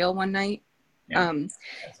cereal one night. Yeah.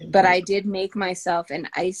 But I did make myself an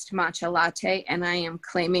iced matcha latte, and I am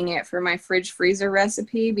claiming it for my fridge freezer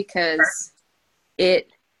recipe because it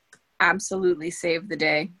absolutely saved the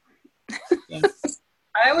day. Yeah.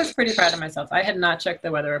 I was pretty proud of myself. I had not checked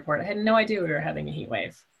the weather report. I had no idea we were having a heat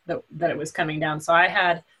wave, that it was coming down. So I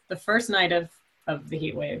had the first night of the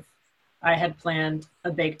heat wave, I had planned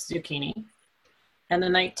a baked zucchini. And the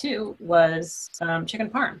night 2 was chicken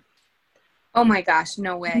parm. Oh my gosh,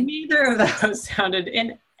 no way. Neither of those sounded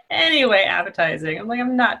in any way appetizing.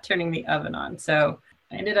 I'm not turning the oven on. So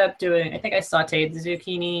I ended up I think I sauteed the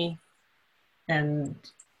zucchini and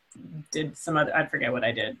did some I forget what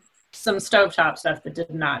I did. Some stovetop stuff that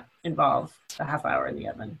did not involve a half hour in the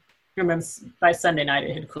oven. And then by Sunday night,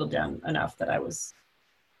 it had cooled down enough that I was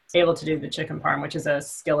able to do the chicken parm, which is a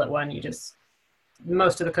skillet one.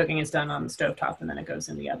 Most of the cooking is done on the stovetop, and then it goes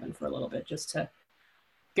in the oven for a little bit just to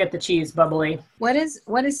get the cheese bubbly. What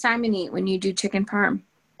does Simon eat when you do chicken parm?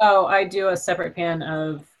 Oh, I do a separate pan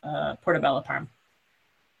of portobello parm.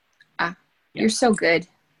 Ah, yeah. You're so good.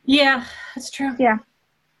 Yeah, that's true. Yeah.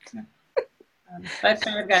 I've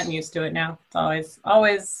kind of gotten used to it now. It's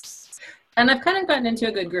always, and I've kind of gotten into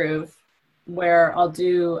a good groove where I'll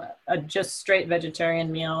do a just straight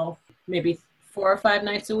vegetarian meal, maybe 4 or 5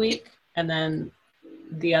 nights a week. And then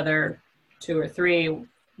the other 2 or 3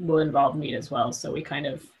 will involve meat as well. So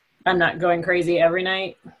I'm not going crazy every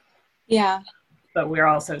night. Yeah. But we're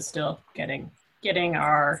also still getting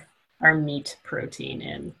our meat protein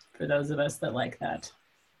in for those of us that like that.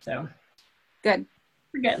 So good.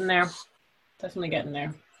 We're getting there. Definitely getting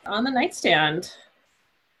there. On the nightstand,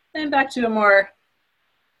 and back to a more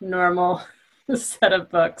normal set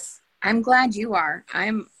of books. I'm glad you are.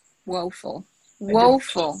 I'm woeful.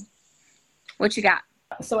 Woeful. What you got?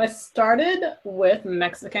 So I started with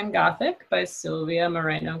Mexican Gothic by Silvia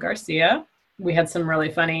Moreno Garcia. We had some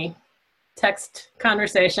really funny text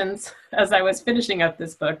conversations as I was finishing up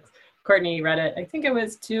this book. Courtney read it. I think it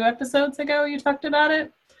was 2 episodes ago you talked about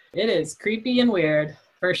it. It is creepy and weird,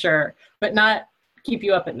 for sure, but not keep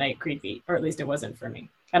you up at night creepy, or at least it wasn't for me.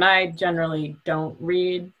 And I generally don't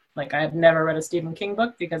read, like I have never read a Stephen King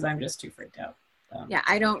book because I'm just too freaked out. Yeah,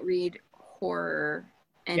 I don't read horror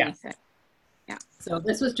anything. Yeah. So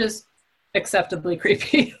this was just acceptably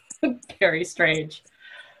creepy, very strange.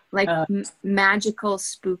 Like magical,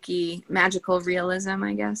 spooky, magical realism,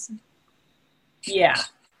 I guess. Yeah,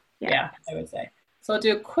 I would say. So I'll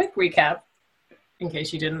do a quick recap in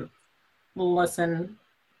case you didn't listen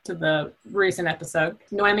to the recent episode.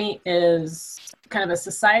 Noemi is kind of a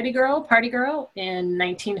society girl, party girl in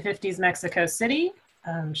 1950s Mexico City.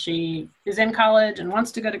 She is in college and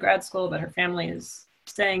wants to go to grad school, but her family is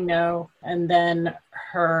saying no. And then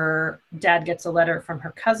her dad gets a letter from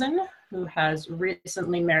her cousin who has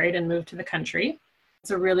recently married and moved to the country.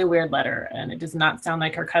 It's a really weird letter, and it does not sound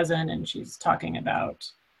like her cousin, and she's talking about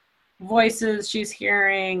voices she's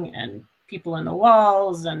hearing and people in the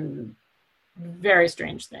walls and very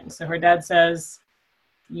strange things. So her dad says,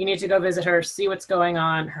 you need to go visit her, see what's going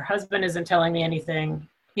on. Her husband isn't telling me anything.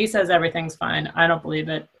 He says everything's fine. I don't believe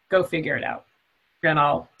it. Go figure it out. And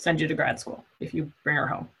I'll send you to grad school if you bring her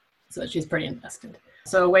home. So she's pretty invested.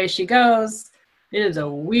 So away she goes. It is a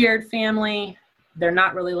weird family. They're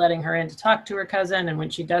not really letting her in to talk to her cousin. And when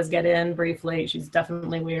she does get in briefly, she's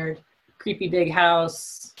definitely weird. Creepy big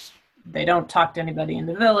house. They don't talk to anybody in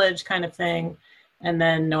the village kind of thing. And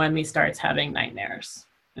then Noemi starts having nightmares.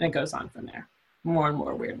 And it goes on from there. More and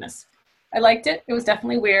more weirdness. I liked it. It was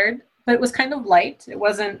definitely weird, but it was kind of light. It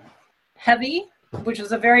wasn't heavy, which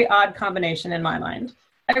was a very odd combination in my mind.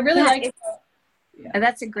 I really liked it. Yeah.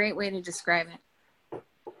 That's a great way to describe it.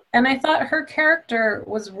 And I thought her character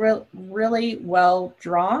was really well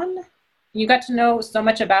drawn. You got to know so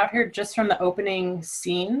much about her just from the opening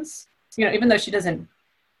scenes. You know, even though she doesn't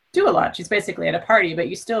do a lot, she's basically at a party, but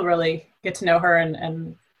you still really get to know her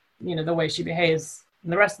and you know, the way she behaves.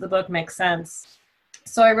 And the rest of the book makes sense.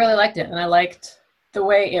 So I really liked it. And I liked the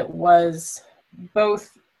way it was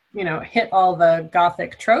both, you know, hit all the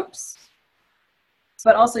Gothic tropes,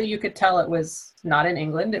 but also you could tell it was not in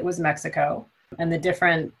England, it was Mexico. And the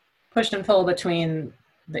different push and pull between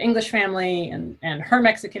the English family and her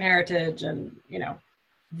Mexican heritage, and, you know,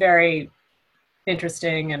 very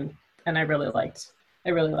interesting. And I really liked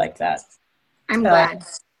that. I'm glad.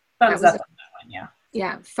 Thumbs up on that one, yeah.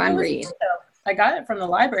 Yeah, fun read. I got it from the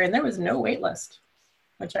library and there was no wait list,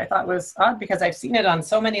 which I thought was odd because I've seen it on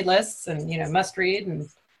so many lists and, you know, must read,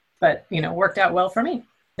 but, you know, worked out well for me.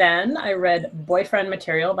 Then I read Boyfriend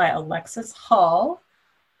Material by Alexis Hall,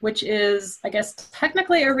 which is, I guess,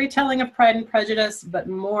 technically a retelling of Pride and Prejudice, but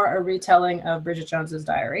more a retelling of Bridget Jones's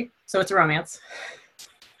Diary. So it's a romance.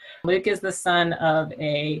 Luke is the son of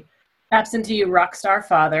a absentee rock star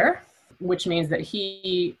father, which means that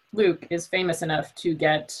Luke, is famous enough to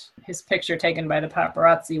get his picture taken by the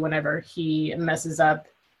paparazzi whenever he messes up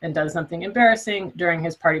and does something embarrassing during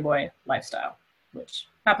his party boy lifestyle, which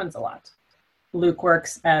happens a lot. Luke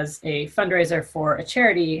works as a fundraiser for a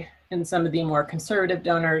charity, and some of the more conservative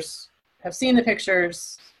donors have seen the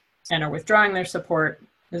pictures and are withdrawing their support.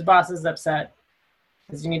 His boss is upset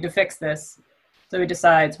because you need to fix this. So he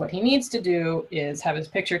decides what he needs to do is have his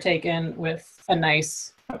picture taken with a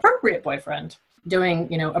nice, appropriate boyfriend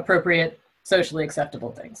doing, you know, appropriate, socially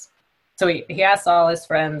acceptable things. So he asks all his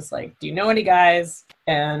friends, like, do you know any guys?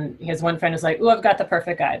 And his one friend is like, oh, I've got the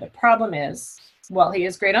perfect guy. The problem is Well, he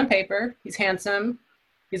is great on paper. He's handsome.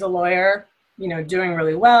 He's a lawyer, doing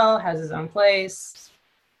really well, has his own place.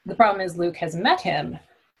 The problem is Luke has met him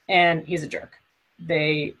and he's a jerk.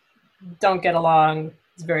 They don't get along.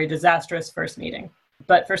 It's a very disastrous first meeting.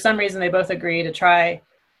 But for some reason, they both agree to try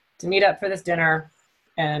to meet up for this dinner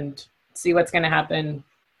and see what's going to happen.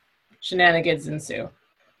 Shenanigans ensue.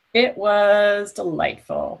 It was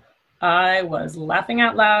delightful. I was laughing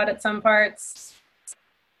out loud at some parts.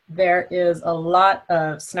 There is a lot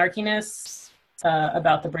of snarkiness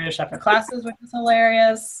about the British upper classes, which is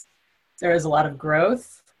hilarious. There is a lot of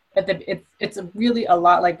growth. It's really a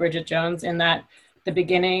lot like Bridget Jones in that the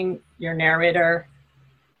beginning, your narrator,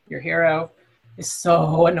 your hero, is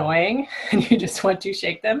so annoying and you just want to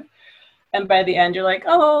shake them. And by the end, you're like,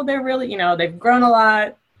 oh, they're really, they've grown a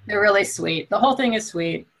lot. They're really sweet. The whole thing is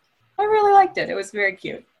sweet. I really liked it. It was very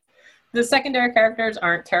cute. The secondary characters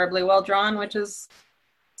aren't terribly well drawn, which is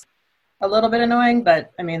a little bit annoying,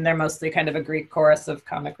 but I mean, they're mostly kind of a Greek chorus of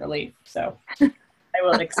comic relief. So I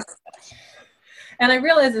will accept that. And I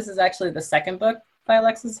realize this is actually the second book by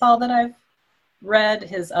Alexis Hall that I've read.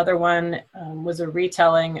 His other one was a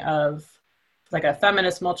retelling of, like a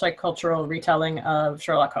feminist multicultural retelling of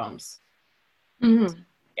Sherlock Holmes. Mm-hmm.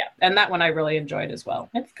 Yeah, and that one I really enjoyed as well.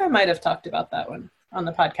 I think I might have talked about that one on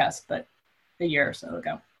the podcast, but a year or so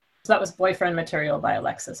ago. So that was Boyfriend Material by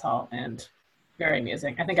Alexis Hall, and very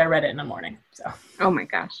amusing. I think I read it in the morning. So. Oh my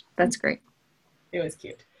gosh, that's great. It was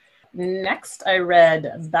cute. Next, I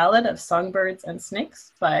read Ballad of Songbirds and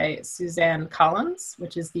Snakes by Suzanne Collins,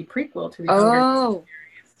 which is the prequel to the Hunger Games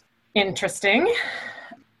series. Interesting.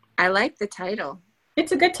 I like the title.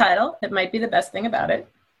 It's a good title. It might be the best thing about it.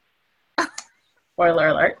 Spoiler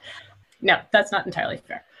alert. No, that's not entirely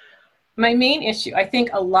fair. My main issue, I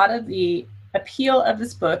think a lot of the appeal of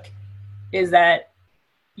this book is that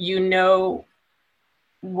you know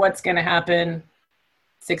what's going to happen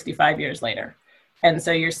 65 years later. And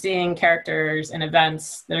so you're seeing characters and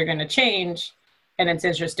events that are going to change, and it's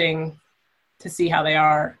interesting to see how they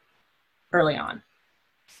are early on.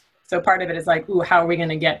 So part of it is like, ooh, how are we going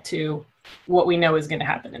to get to what we know is going to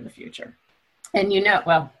happen in the future? And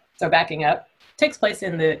so backing up, takes place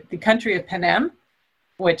in the country of Panem,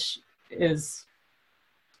 which is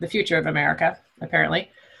the future of America,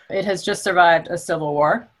 apparently. It has just survived a civil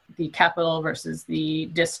war, the capital versus the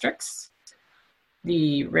districts.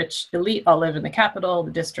 The rich elite all live in the capital.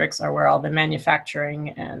 The districts are where all the manufacturing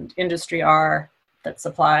and industry are that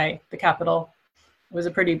supply the capital. It was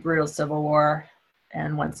a pretty brutal civil war.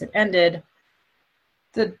 And once it ended,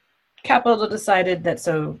 the capital decided that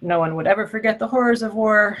so no one would ever forget the horrors of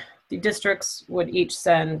war, the districts would each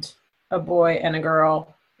send a boy and a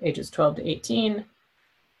girl, ages 12 to 18,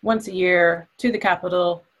 once a year to the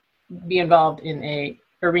capital, be involved in a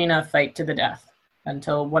arena fight to the death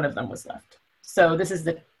until one of them was left. So this is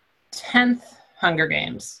the 10th Hunger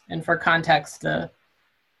Games. And for context, the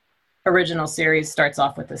original series starts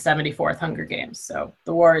off with the 74th Hunger Games. So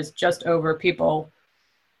the war is just over. People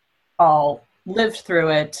all lived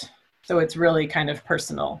through it. So it's really kind of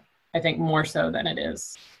personal, I think more so than it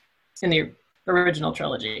is in the original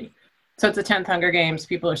trilogy. So it's the 10th Hunger Games.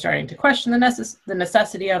 People are starting to question the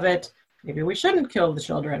necessity of it. Maybe we shouldn't kill the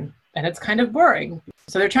children. And it's kind of boring.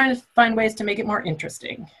 So they're trying to find ways to make it more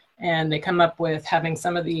interesting. And they come up with having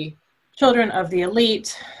some of the children of the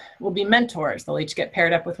elite will be mentors. They'll each get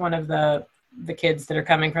paired up with one of the kids that are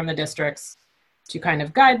coming from the districts to kind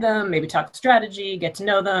of guide them, maybe talk strategy, get to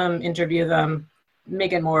know them, interview them,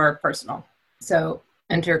 make it more personal. So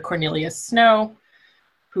enter Cornelius Snow,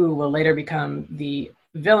 who will later become the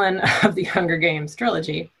villain of the Hunger Games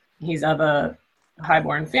trilogy. He's of a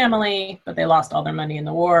highborn family, but they lost all their money in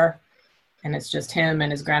the war. And it's just him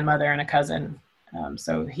and his grandmother and a cousin.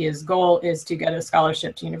 So his goal is to get a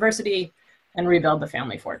scholarship to university and rebuild the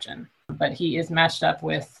family fortune. But he is matched up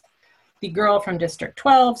with the girl from District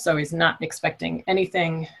 12, so he's not expecting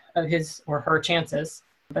anything of his or her chances.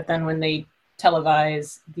 But then when they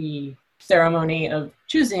televise the ceremony of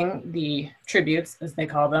choosing the tributes, as they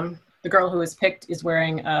call them, the girl who is picked is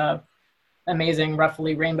wearing a amazing,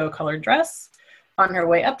 roughly rainbow-colored dress. On her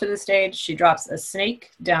way up to the stage, she drops a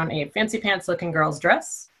snake down a fancy pants-looking girl's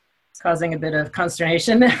dress, causing a bit of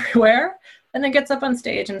consternation everywhere, and then gets up on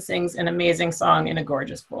stage and sings an amazing song in a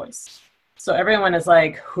gorgeous voice. So everyone is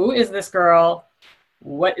like, who is this girl?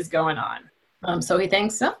 What is going on? So he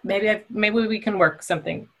thinks, oh, maybe we can work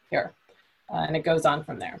something here. And it goes on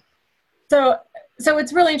from there. So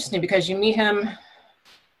it's really interesting because you meet him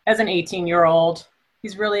as an 18-year-old.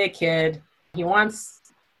 He's really a kid. He wants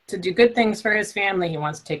to do good things for his family. He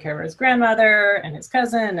wants to take care of his grandmother and his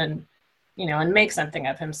cousin and make something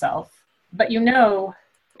of himself. But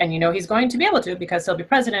And he's going to be able to because he'll be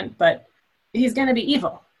president, but he's going to be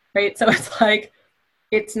evil, right? So it's like,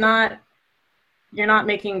 you're not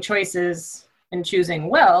making choices and choosing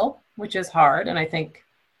well, which is hard. And I think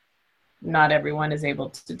not everyone is able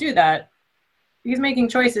to do that. He's making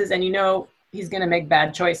choices and he's going to make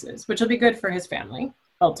bad choices, which will be good for his family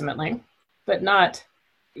ultimately, but not,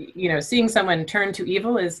 seeing someone turn to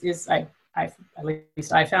evil is at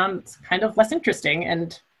least I found kind of less interesting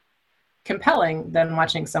and compelling than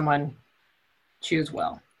watching someone choose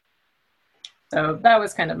well. So that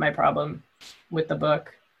was kind of my problem with the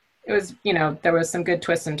book. It was, there was some good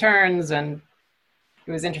twists and turns, and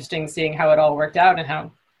it was interesting seeing how it all worked out and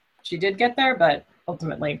how she did get there. But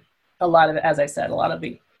ultimately, a lot of it, as I said, a lot of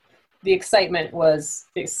the excitement was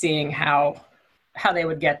seeing how they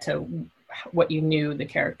would get to what you knew the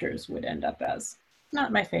characters would end up as.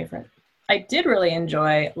 Not my favorite. I did really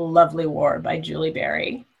enjoy Lovely War by Julie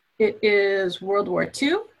Berry. It is World War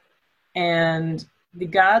II, and the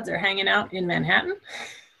gods are hanging out in Manhattan.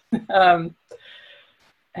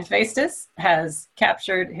 Hephaestus has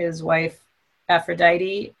captured his wife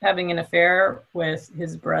Aphrodite having an affair with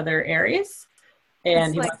his brother Ares.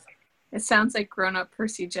 And it sounds like grown-up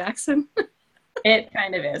Percy Jackson. It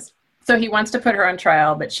kind of is. So he wants to put her on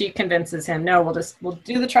trial, but she convinces him, no, we'll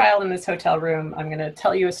do the trial in this hotel room. I'm going to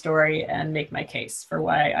tell you a story and make my case for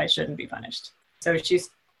why I shouldn't be punished. So she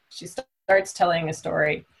starts telling a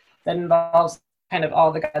story that involves kind of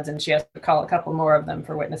all the gods, and she has to call a couple more of them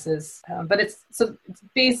for witnesses. But it's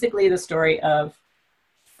basically the story of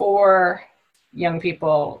 4 young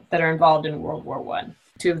people that are involved in World War I.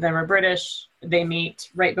 2 of them are British. They meet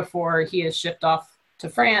right before he is shipped off to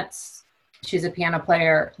France. She's a piano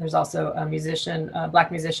player. There's also a musician, a Black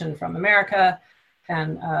musician from America,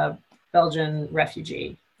 and a Belgian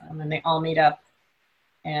refugee. And they all meet up,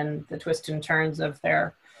 and the twists and turns of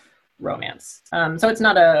their romance. So it's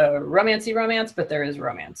not a romancy romance, but there is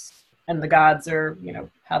romance. And the gods are,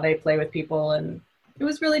 how they play with people. And it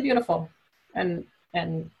was really beautiful. And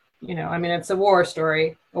it's a war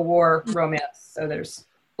story, a war romance. So there's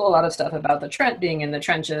a lot of stuff about the being in the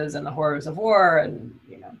trenches and the horrors of war, and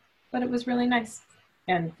but it was really nice,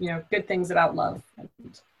 and good things about love and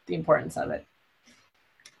the importance of it.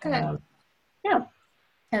 Good. Yeah.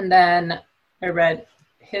 And then I read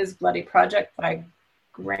His Bloody Project by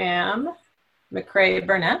Graham McCrae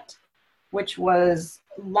Burnett, which was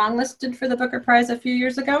longlisted for the Booker Prize a few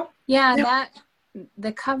years ago. Yeah,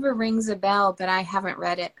 the cover rings a bell, but I haven't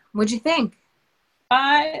read it. What'd you think?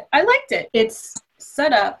 I liked it. It's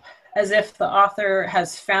set up as if the author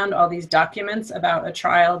has found all these documents about a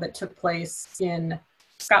trial that took place in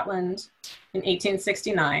Scotland in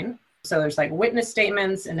 1869. So there's like witness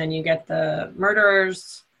statements, and then you get the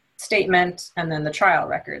murderer's statement, and then the trial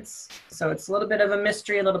records. So it's a little bit of a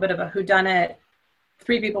mystery, a little bit of a whodunit.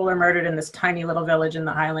 3 people were murdered in this tiny little village in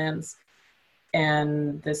the Highlands,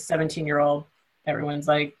 and this 17-year-old, everyone's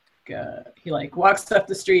like, he walks up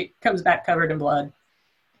the street, comes back covered in blood,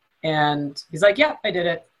 and he's like, yeah, I did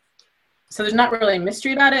it. So there's not really a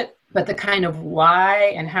mystery about it, but the kind of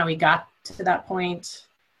why and how he got to that point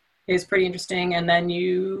is pretty interesting. And then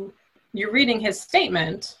you're reading his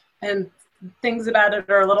statement, and things about it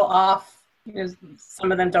are a little off.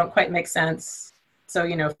 Some of them don't quite make sense. So,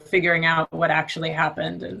 figuring out what actually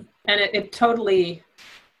happened. And it totally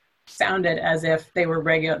sounded as if they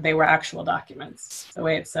were actual documents, the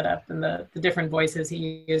way it's set up, and the different voices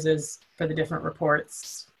he uses for the different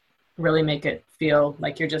reports really make it feel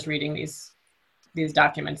like you're just reading these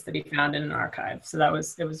documents that he found in an archive. So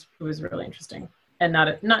it was really interesting, and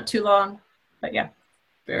not too long, but yeah,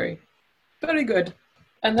 very, very good.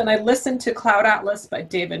 And then I listened to Cloud Atlas by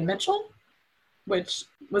David Mitchell, which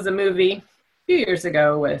was a movie a few years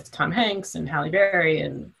ago with Tom Hanks and Halle Berry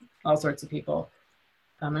and all sorts of people.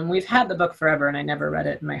 And we've had the book forever, and I never read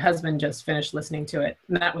it. And my husband just finished listening to it,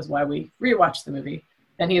 and that was why we rewatched the movie.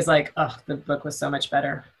 And he's like, oh, the book was so much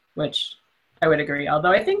better, which I would agree.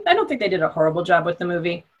 Although I don't think they did a horrible job with the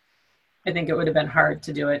movie. I think it would have been hard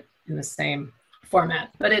to do it in the same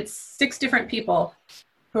format. But it's 6 different people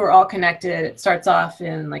who are all connected. It starts off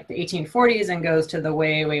in like the 1840s and goes to the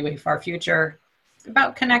way, way, way far future. It's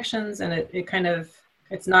about connections, and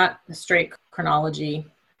it's not a straight chronology.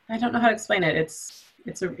 I don't know how to explain it. It's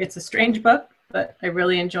a strange book, but I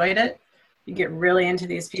really enjoyed it. You get really into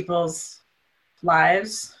these people's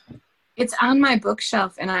lives. It's on my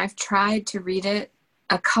bookshelf, and I've tried to read it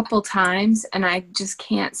a couple times, and I just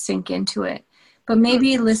can't sink into it. But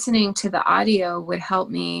maybe listening to the audio would help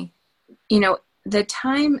me. The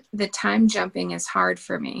time jumping is hard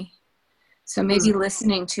for me. So maybe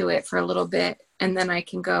listening to it for a little bit, and then I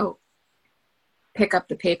can go pick up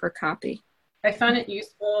the paper copy. I found it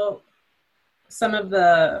useful. Some of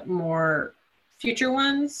the more future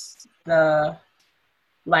ones, the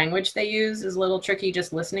language they use is a little tricky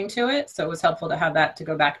just listening to it. So it was helpful to have that to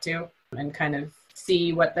go back to and kind of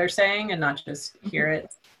see what they're saying and not just hear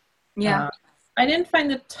it. Yeah. I didn't find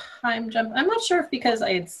the time jump. I'm not sure if because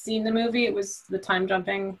I had seen the movie, it was the time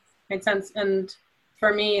jumping made sense. And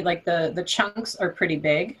for me, like the chunks are pretty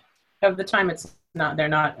big of the time. It's not, they're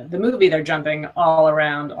not, the movie, they're jumping all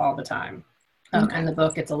around all the time. Okay. And the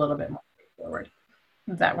book, it's a little bit more straightforward.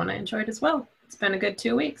 That one I enjoyed as well. It's been a good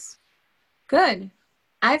 2 weeks. Good.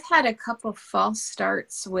 I've had a couple false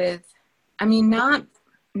starts with, I mean, not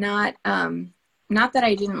that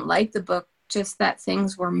I didn't like the book, just that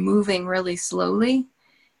things were moving really slowly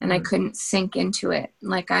and I couldn't sink into it.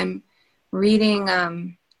 Like I'm reading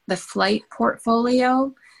The Flight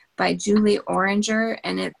Portfolio by Julie Oranger,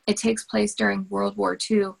 and it takes place during World War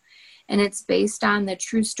II, and it's based on the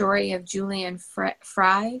true story of Julian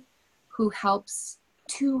Fry, who helps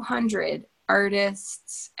 200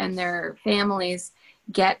 artists and their families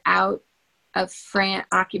get out of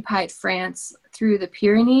occupied France through the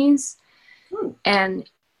Pyrenees. And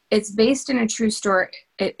it's based in a true story.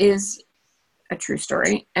 It is a true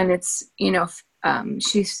story. And it's,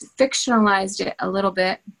 she's fictionalized it a little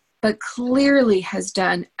bit, but clearly has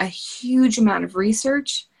done a huge amount of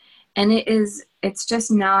research. And it's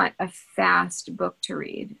just not a fast book to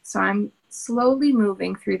read. So I'm slowly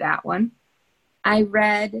moving through that one. I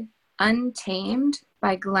read Untamed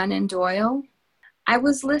by Glennon Doyle. I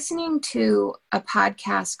was listening to a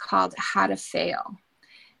podcast called How to Fail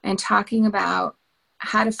and talking about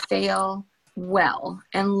how to fail well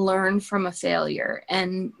and learn from a failure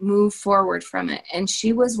and move forward from it. And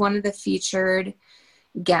she was one of the featured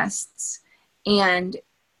guests. And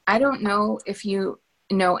I don't know if you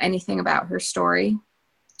know anything about her story.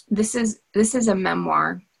 This is a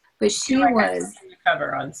memoir, but she was the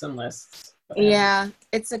cover on some lists. Yeah,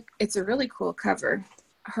 it's a really cool cover.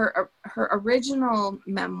 Her original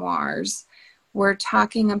memoirs were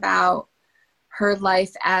talking about her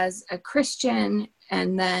life as a Christian,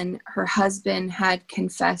 and then her husband had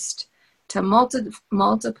confessed to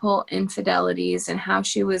multiple infidelities and how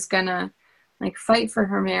she was gonna like fight for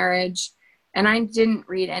her marriage. And I didn't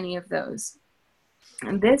read any of those.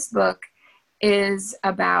 And this book is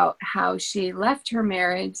about how she left her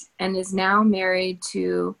marriage and is now married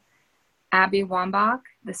to Abby Wambach,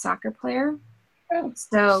 the soccer player. Oh.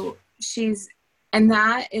 So and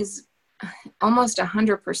that is almost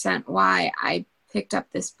 100% why I picked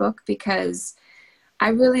up this book, because I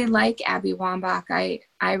really like Abby Wambach.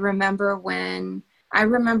 I remember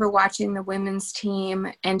watching the women's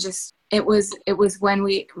team, and just it was when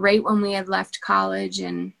we had left college,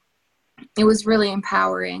 and it was really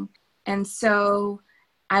empowering. And so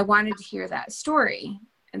I wanted to hear that story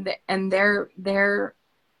and their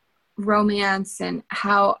romance and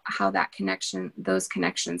how those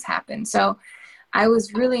connections happen. So I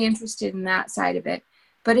was really interested in that side of it,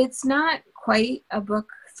 but it's not quite a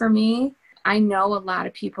book for me. I know a lot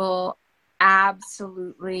of people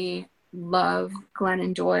absolutely love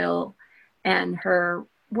Glennon Doyle and her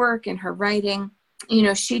work and her writing.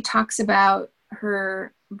 She talks about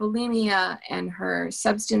her bulimia and her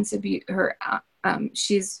substance abuse.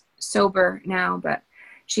 She's sober now, but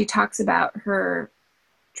she talks about her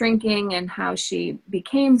drinking and how she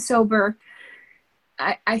became sober.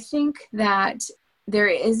 I think that there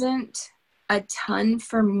isn't a ton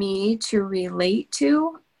for me to relate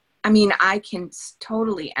to. I mean, I can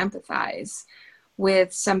totally empathize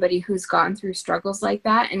with somebody who's gone through struggles like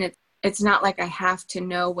that. And it's not like I have to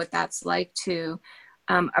know what that's like to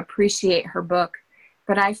appreciate her book.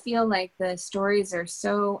 But I feel like the stories are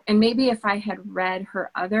so, and maybe if I had read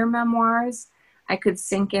her other memoirs, I could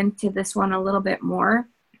sink into this one a little bit more.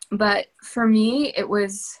 But for me,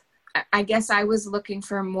 I guess I was looking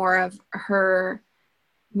for more of her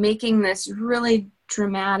making this really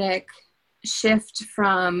dramatic shift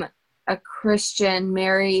from a Christian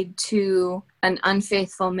married to an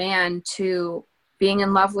unfaithful man to being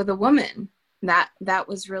in love with a woman. That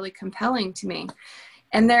was really compelling to me.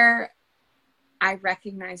 And I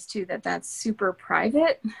recognize too that that's super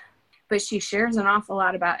private, but she shares an awful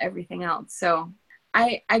lot about everything else. So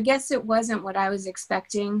I guess it wasn't what I was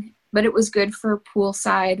expecting, but it was good for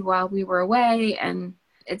poolside while we were away. And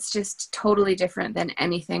it's just totally different than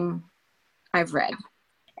anything I've read.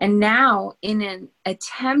 And now, in an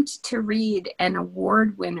attempt to read an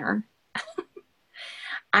award winner,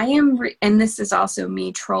 I am, and this is also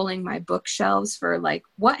me trolling my bookshelves for like,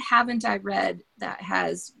 what haven't I read that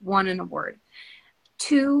has won an award?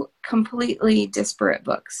 2 completely disparate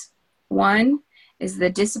books. One is The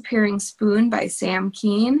Disappearing Spoon by Sam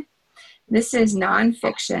Kean. This is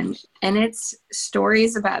nonfiction, and it's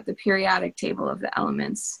stories about the periodic table of the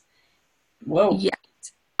elements. Whoa. Yeah.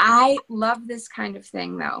 I love this kind of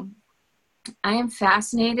thing, though. I am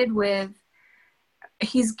fascinated with,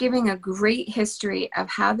 he's giving a great history of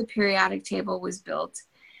how the periodic table was built,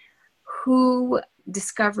 who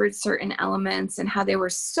discovered certain elements, and how they were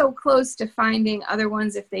so close to finding other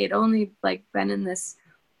ones if they had only like been in this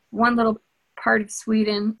one little part of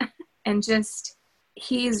Sweden. And just,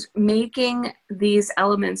 he's making these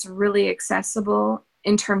elements really accessible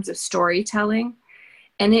in terms of storytelling,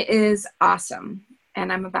 and it is awesome.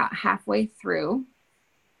 And I'm about halfway through,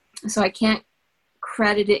 so I can't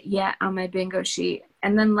credit it yet on my bingo sheet.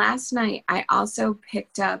 And then last night, I also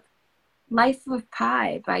picked up Life of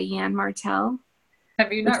Pi by Yann Martel.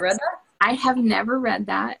 Have you not read that? I have never read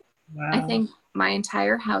that. Wow. I think my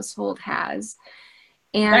entire household has.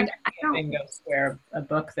 That And could be a bingo square, a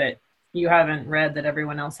book that you haven't read that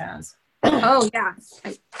everyone else has. oh yeah,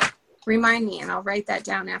 remind me, and I'll write that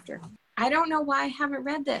down after. I don't know why I haven't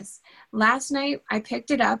read this. Last night I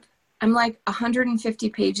picked it up. I'm like 150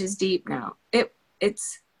 pages deep now.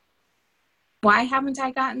 It's why haven't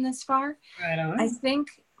I gotten this far? I don't know. I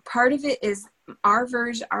think part of it is our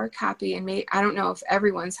version, our copy, and I don't know if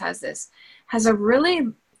everyone's has this, has a really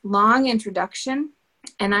long introduction.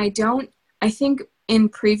 And I think in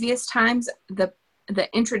previous times, the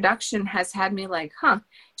introduction has had me like,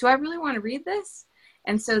 do I really want to read this?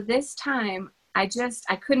 And so this time I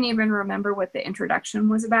couldn't even remember what the introduction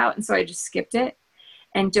was about. And so I just skipped it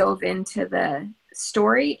and dove into the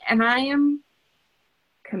story, and I am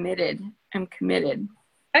committed. I'm committed.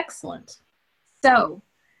 Excellent. So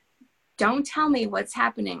don't tell me what's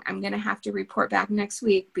happening. I'm going to have to report back next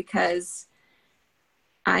week because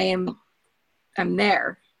I'm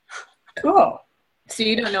there. Cool. So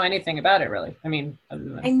you don't know anything about it, really? I mean, other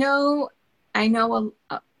than... I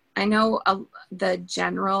know the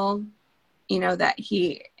general, that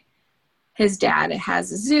his dad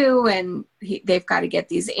has a zoo, and they've got to get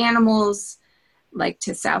these animals like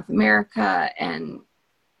to South America, and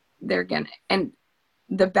and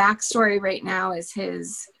the backstory right now is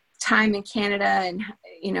his time in Canada,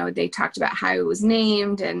 and they talked about how it was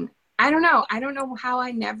named, and I don't know how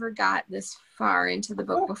I never got this far into the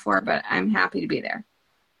book before, but I'm happy to be there.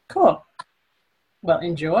 Cool. Well,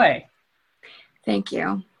 enjoy. Thank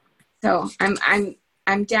you. So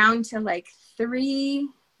I'm down to like 3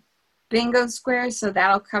 bingo squares, so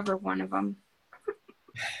that'll cover one of them.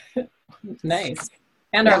 Nice.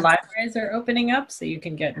 And our libraries are opening up, so you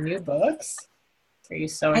can get new books. Are you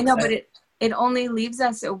so excited? I know, but it only leaves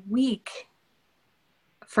us a week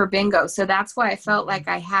for bingo, so that's why I felt like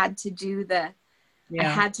I had to do I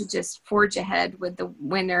had to just forge ahead with the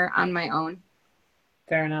winner on my own.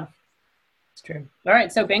 Fair enough. It's true. All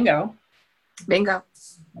right, so bingo. It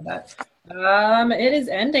is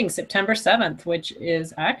ending September 7th, which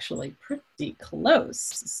is actually pretty close.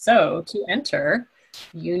 So to enter,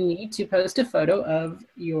 you need to post a photo of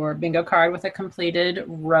your bingo card with a completed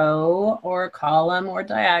row or column or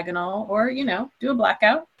diagonal, or, do a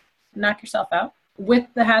blackout, knock yourself out, with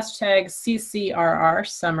the hashtag CCRR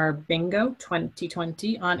Summer Bingo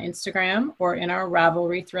 2020 on Instagram or in our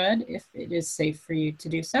Ravelry thread if it is safe for you to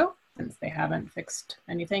do so, since they haven't fixed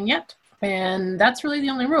anything yet. And that's really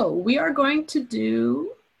the only rule. We are going to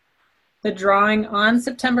do the drawing on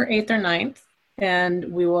September 8th or 9th,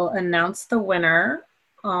 and we will announce the winner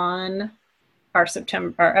on our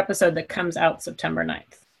episode that comes out September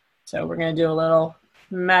 9th. So we're going to do a little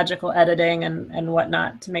magical editing and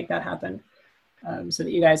whatnot to make that happen, so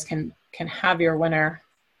that you guys can have your winner,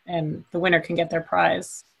 and the winner can get their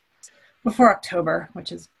prize before October,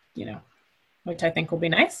 which I think will be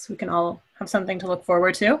nice. We can all have something to look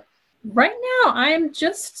forward to. Right now, I'm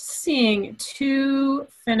just seeing 2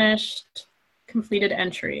 finished completed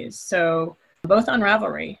entries. So both on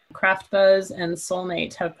Ravelry, Craft Buzz and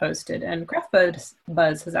Soulmate have posted, and Craft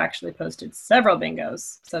Buzz has actually posted several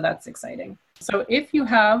bingos. So that's exciting. So if you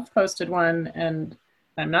have posted one and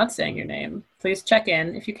I'm not saying your name, please check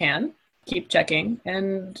in if you can. Keep checking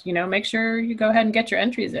and, make sure you go ahead and get your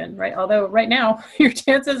entries in, right? Although right now, your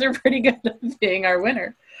chances are pretty good of being our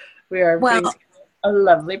winner. We are a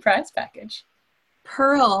lovely prize package.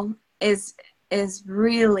 Pearl is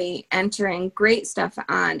really entering great stuff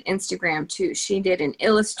on Instagram too. She did an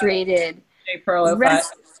illustrated Pearl 05.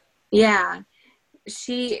 Yeah.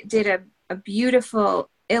 She did a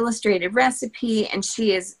beautiful illustrated recipe, and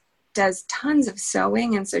she does tons of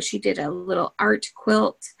sewing, and so she did a little art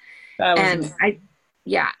quilt. And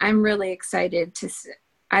I'm really excited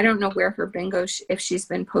I don't know where her bingo if she's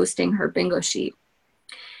been posting her bingo sheet.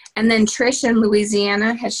 And then Trish in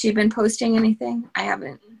Louisiana, has she been posting anything? I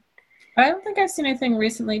haven't. I don't think I've seen anything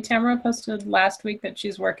recently. Tamara posted last week that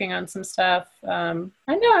she's working on some stuff. I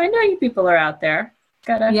know you people are out there.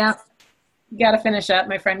 Gotta finish up.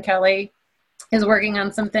 My friend Kelly is working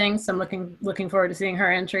on some things, so I'm looking forward to seeing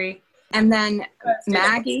her entry. And then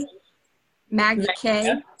Maggie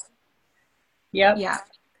K. Yep. Yeah.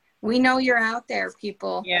 We know you're out there,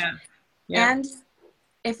 people. Yeah. And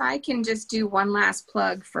if I can just do one last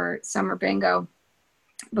plug for Summer Bingo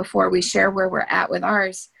before we share where we're at with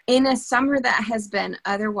ours. In a summer that has been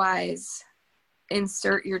otherwise,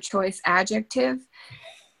 insert your choice adjective,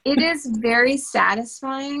 it is very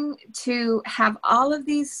satisfying to have all of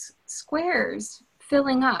these squares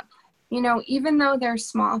filling up. You know, even though they're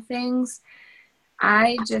small things,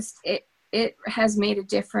 it has made a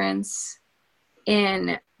difference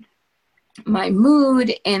in my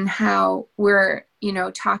mood, in how we're, you know,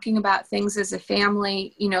 talking about things as a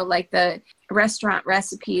family, you know, like the restaurant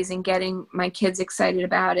recipes and getting my kids excited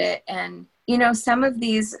about it. And, you know, some of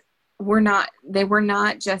these they were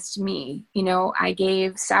not just me. You know, I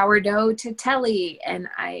gave sourdough to Telly, and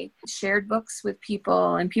I shared books with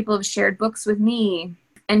people, and people have shared books with me.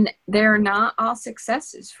 And they're not all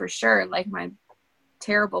successes, for sure, like my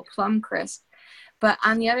terrible plum crisp. But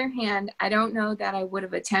on the other hand, I don't know that I would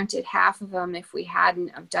have attempted half of them if we hadn't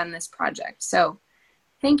have done this project. So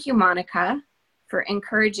thank you, Monica, for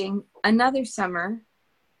encouraging another summer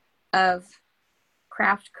of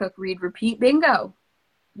craft, cook, read, repeat bingo.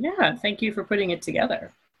 Yeah, thank you for putting it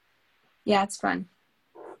together. Yeah, it's fun.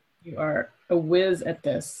 You are a whiz at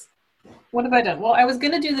this. What have I done? Well, I was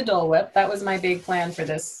going to do the Dole Whip. That was my big plan for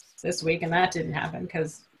this week, and that didn't happen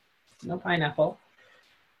because no pineapple.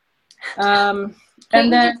 Can't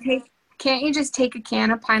you just take a can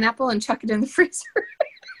of pineapple and chuck it in the freezer?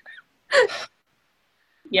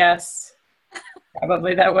 Yes,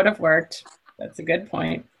 probably that would have worked. That's a good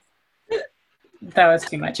point. That was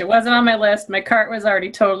too much. It wasn't on my list. My cart was already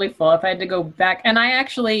totally full. If I had to go back, and I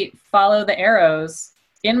actually follow the arrows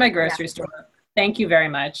in my grocery store. Thank you very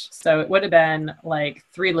much. So it would have been like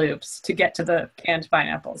 3 loops to get to the canned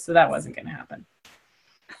pineapples. So that wasn't going to happen.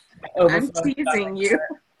 I'm teasing you.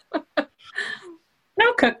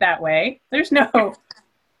 Don't cook that way. There's no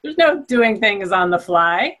doing things on the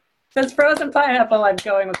fly. Since frozen pineapple, I'm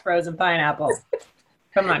going with frozen pineapple.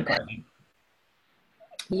 Come on, Courtney.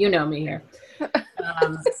 You know me here.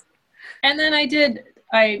 And then I did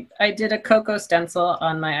a cocoa stencil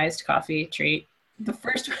on my iced coffee treat. The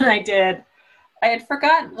first one I did, I had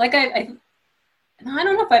forgotten. Like I don't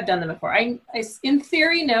know if I've done them before. I in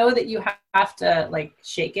theory know that you have to like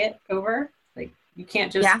shake it over. Like you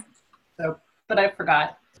can't just. Yeah. So, but I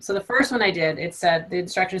forgot. So the first one I did, the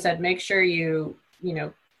instruction said, make sure you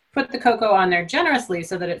put the cocoa on there generously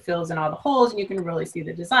so that it fills in all the holes and you can really see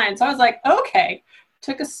the design. So I was like, okay,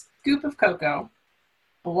 took a scoop of cocoa,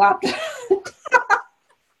 blopped it,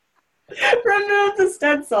 removed the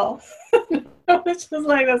stencil. It's just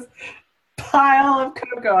like this pile of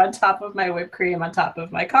cocoa on top of my whipped cream on top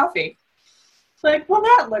of my coffee. It's like, well,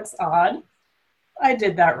 that looks odd. I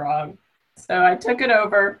did that wrong. So I took it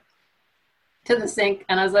over to the sink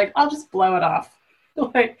and I was like, I'll just blow it off.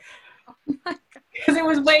 Like, because it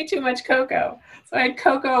was way too much cocoa. So I had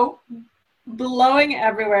cocoa blowing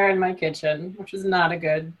everywhere in my kitchen, which was not a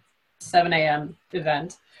good 7 a.m.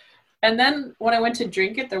 event. And then when I went to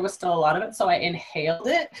drink it, there was still a lot of it. So I inhaled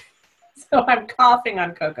it. So I'm coughing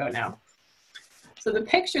on cocoa now. So the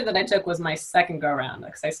picture that I took was my second go around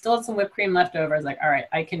because I still had some whipped cream left over. I was like, all right,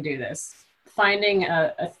 I can do this. Finding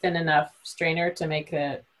a thin enough strainer to make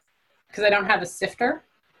it, because I don't have a sifter.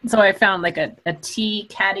 So I found like a tea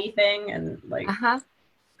caddy thing and like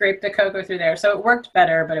scraped the cocoa through there. So it worked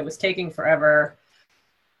better, but it was taking forever.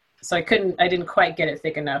 So I didn't quite get it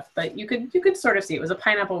thick enough, but you could sort of see it was a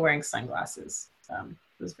pineapple wearing sunglasses. It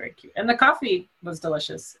was very cute. And the coffee was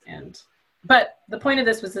delicious. But the point of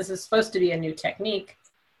this is supposed to be a new technique.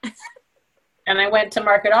 And I went to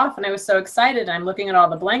mark it off and I was so excited. I'm looking at all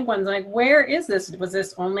the blank ones. I'm like, where is this? Was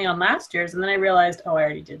this only on last year's? And then I realized, oh, I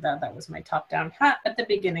already did that. That was my top down hat at the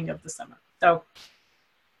beginning of the summer. So,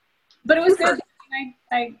 but it was good.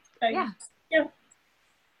 I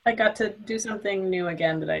got to do something new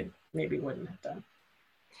again that I maybe wouldn't have done.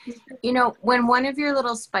 You know, when one of your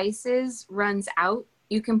little spices runs out,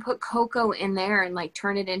 you can put cocoa in there and like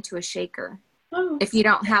turn it into a shaker. Oh. If you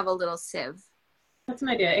don't have a little sieve. That's an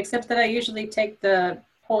idea, except that I usually take the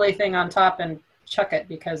holy thing on top and chuck it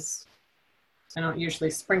because I don't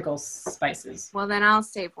usually sprinkle spices. Well, then I'll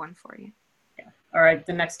save one for you. Yeah. All right,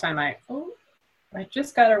 the next time I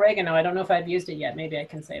just got oregano. I don't know if I've used it yet. Maybe I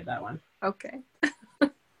can save that one. Okay.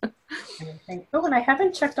 And I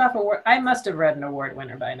haven't checked off award. I must have read an award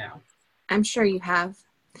winner by now. I'm sure you have.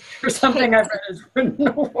 for something I've read as written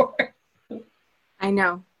award. I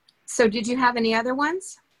know. So did you have any other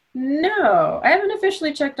ones? No, I haven't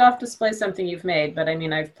officially checked off display something you've made, but I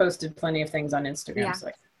mean, I've posted plenty of things on Instagram, so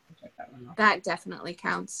I can check that one off. That definitely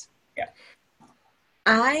counts. Yeah.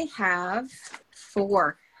 I have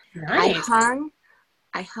 4. Nice.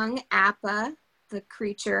 I hung Appa, the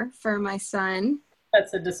creature, for my son.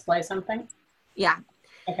 That's a display something? Yeah.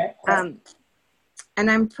 Okay. Cool. And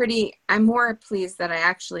I'm more pleased that I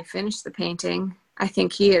actually finished the painting. I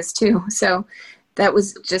think he is too. So that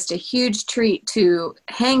was just a huge treat to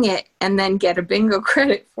hang it and then get a bingo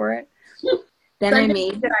credit for it. Then I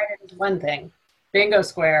made one thing. Bingo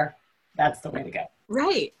square. That's the way to go.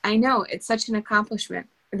 Right. I know. It's such an accomplishment.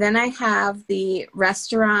 Then I have the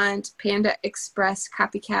restaurant Panda Express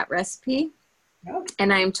copycat recipe. Oh.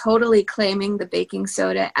 And I'm totally claiming the baking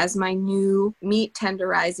soda as my new meat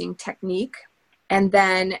tenderizing technique. And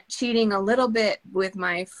then cheating a little bit with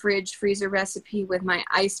my fridge freezer recipe with my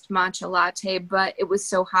iced matcha latte, but it was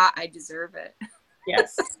so hot I deserve it.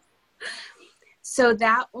 Yes. So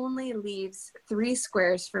that only leaves 3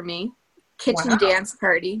 squares for me. Kitchen dance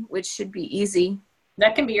party, which should be easy.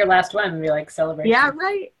 That can be your last one. Be like celebration. Yeah,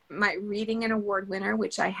 right. My reading and award winner,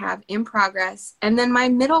 which I have in progress. And then my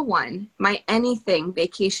middle one, my anything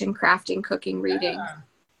vacation, crafting, cooking, reading. Yeah.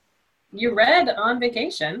 You read on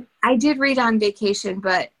vacation. I did read on vacation,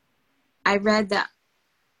 but I read the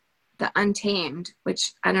Untamed,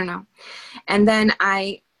 which I don't know. And then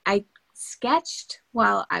I sketched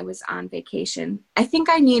while I was on vacation. I think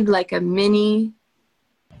I need like a mini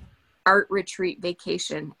art retreat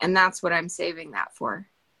vacation, and that's what I'm saving that for.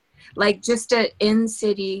 Like just a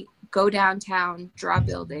in-city, go downtown, draw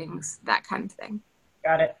buildings, that kind of thing.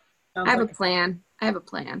 Got it. I have a plan.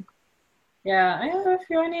 Yeah, I have a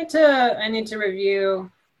few. I need to review.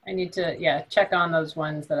 I need to, check on those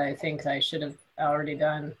ones that I think I should have already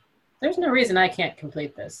done. There's no reason I can't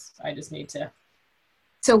complete this. I just need to.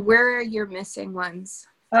 So where are your missing ones?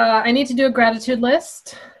 I need to do a gratitude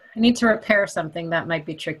list. I need to repair something. That might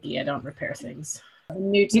be tricky. I don't repair things.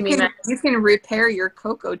 New to me. You can repair your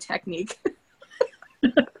cocoa technique.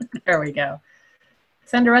 There we go.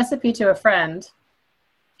 Send a recipe to a friend.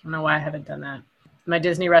 I don't know why I haven't done that. My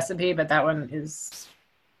Disney recipe, but that one is,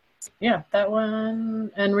 that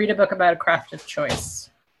one. And read a book about a craft of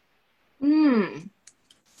choice.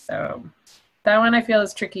 So that one I feel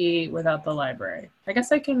is tricky without the library. I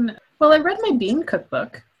guess I can, I read my bean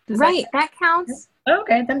cookbook. That counts.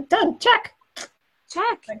 Okay, then done. Check.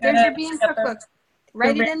 There's your bean cookbook.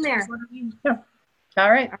 Write it in there. Yeah.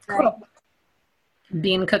 All right, cool.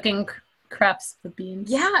 Bean cooking, crafts the beans.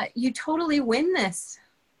 Yeah, you totally win this.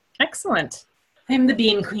 Excellent. I'm the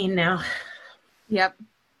bean queen now. Yep.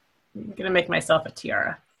 I'm going to make myself a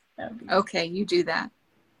tiara. Okay, you do that.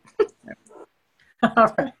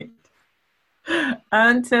 All right.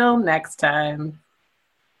 Until next time,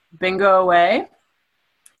 bingo away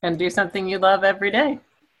and do something you love every day.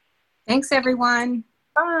 Thanks, everyone.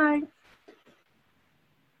 Bye.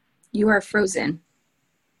 You are frozen.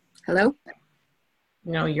 Hello?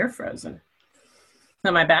 No, you're frozen.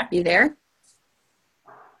 Am I back? You there?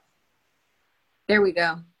 There we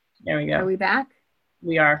go. There we go. Are we back?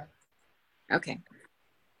 We are. Okay.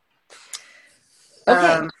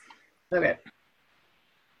 Okay.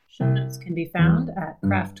 Show notes can be found at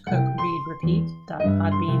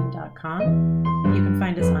craftcookreadrepeat.podbean.com. You can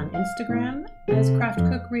find us on Instagram as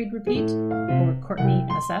craftcookreadrepeat or Courtney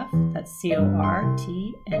SF. That's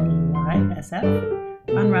CORTNEYSF.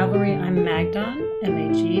 On Ravelry, I'm Magdon,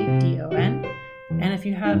 MAGDON. And if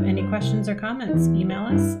you have any questions or comments, email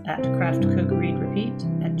us at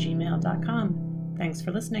craftcookreadrepeat@gmail.com. Thanks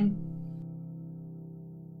for listening.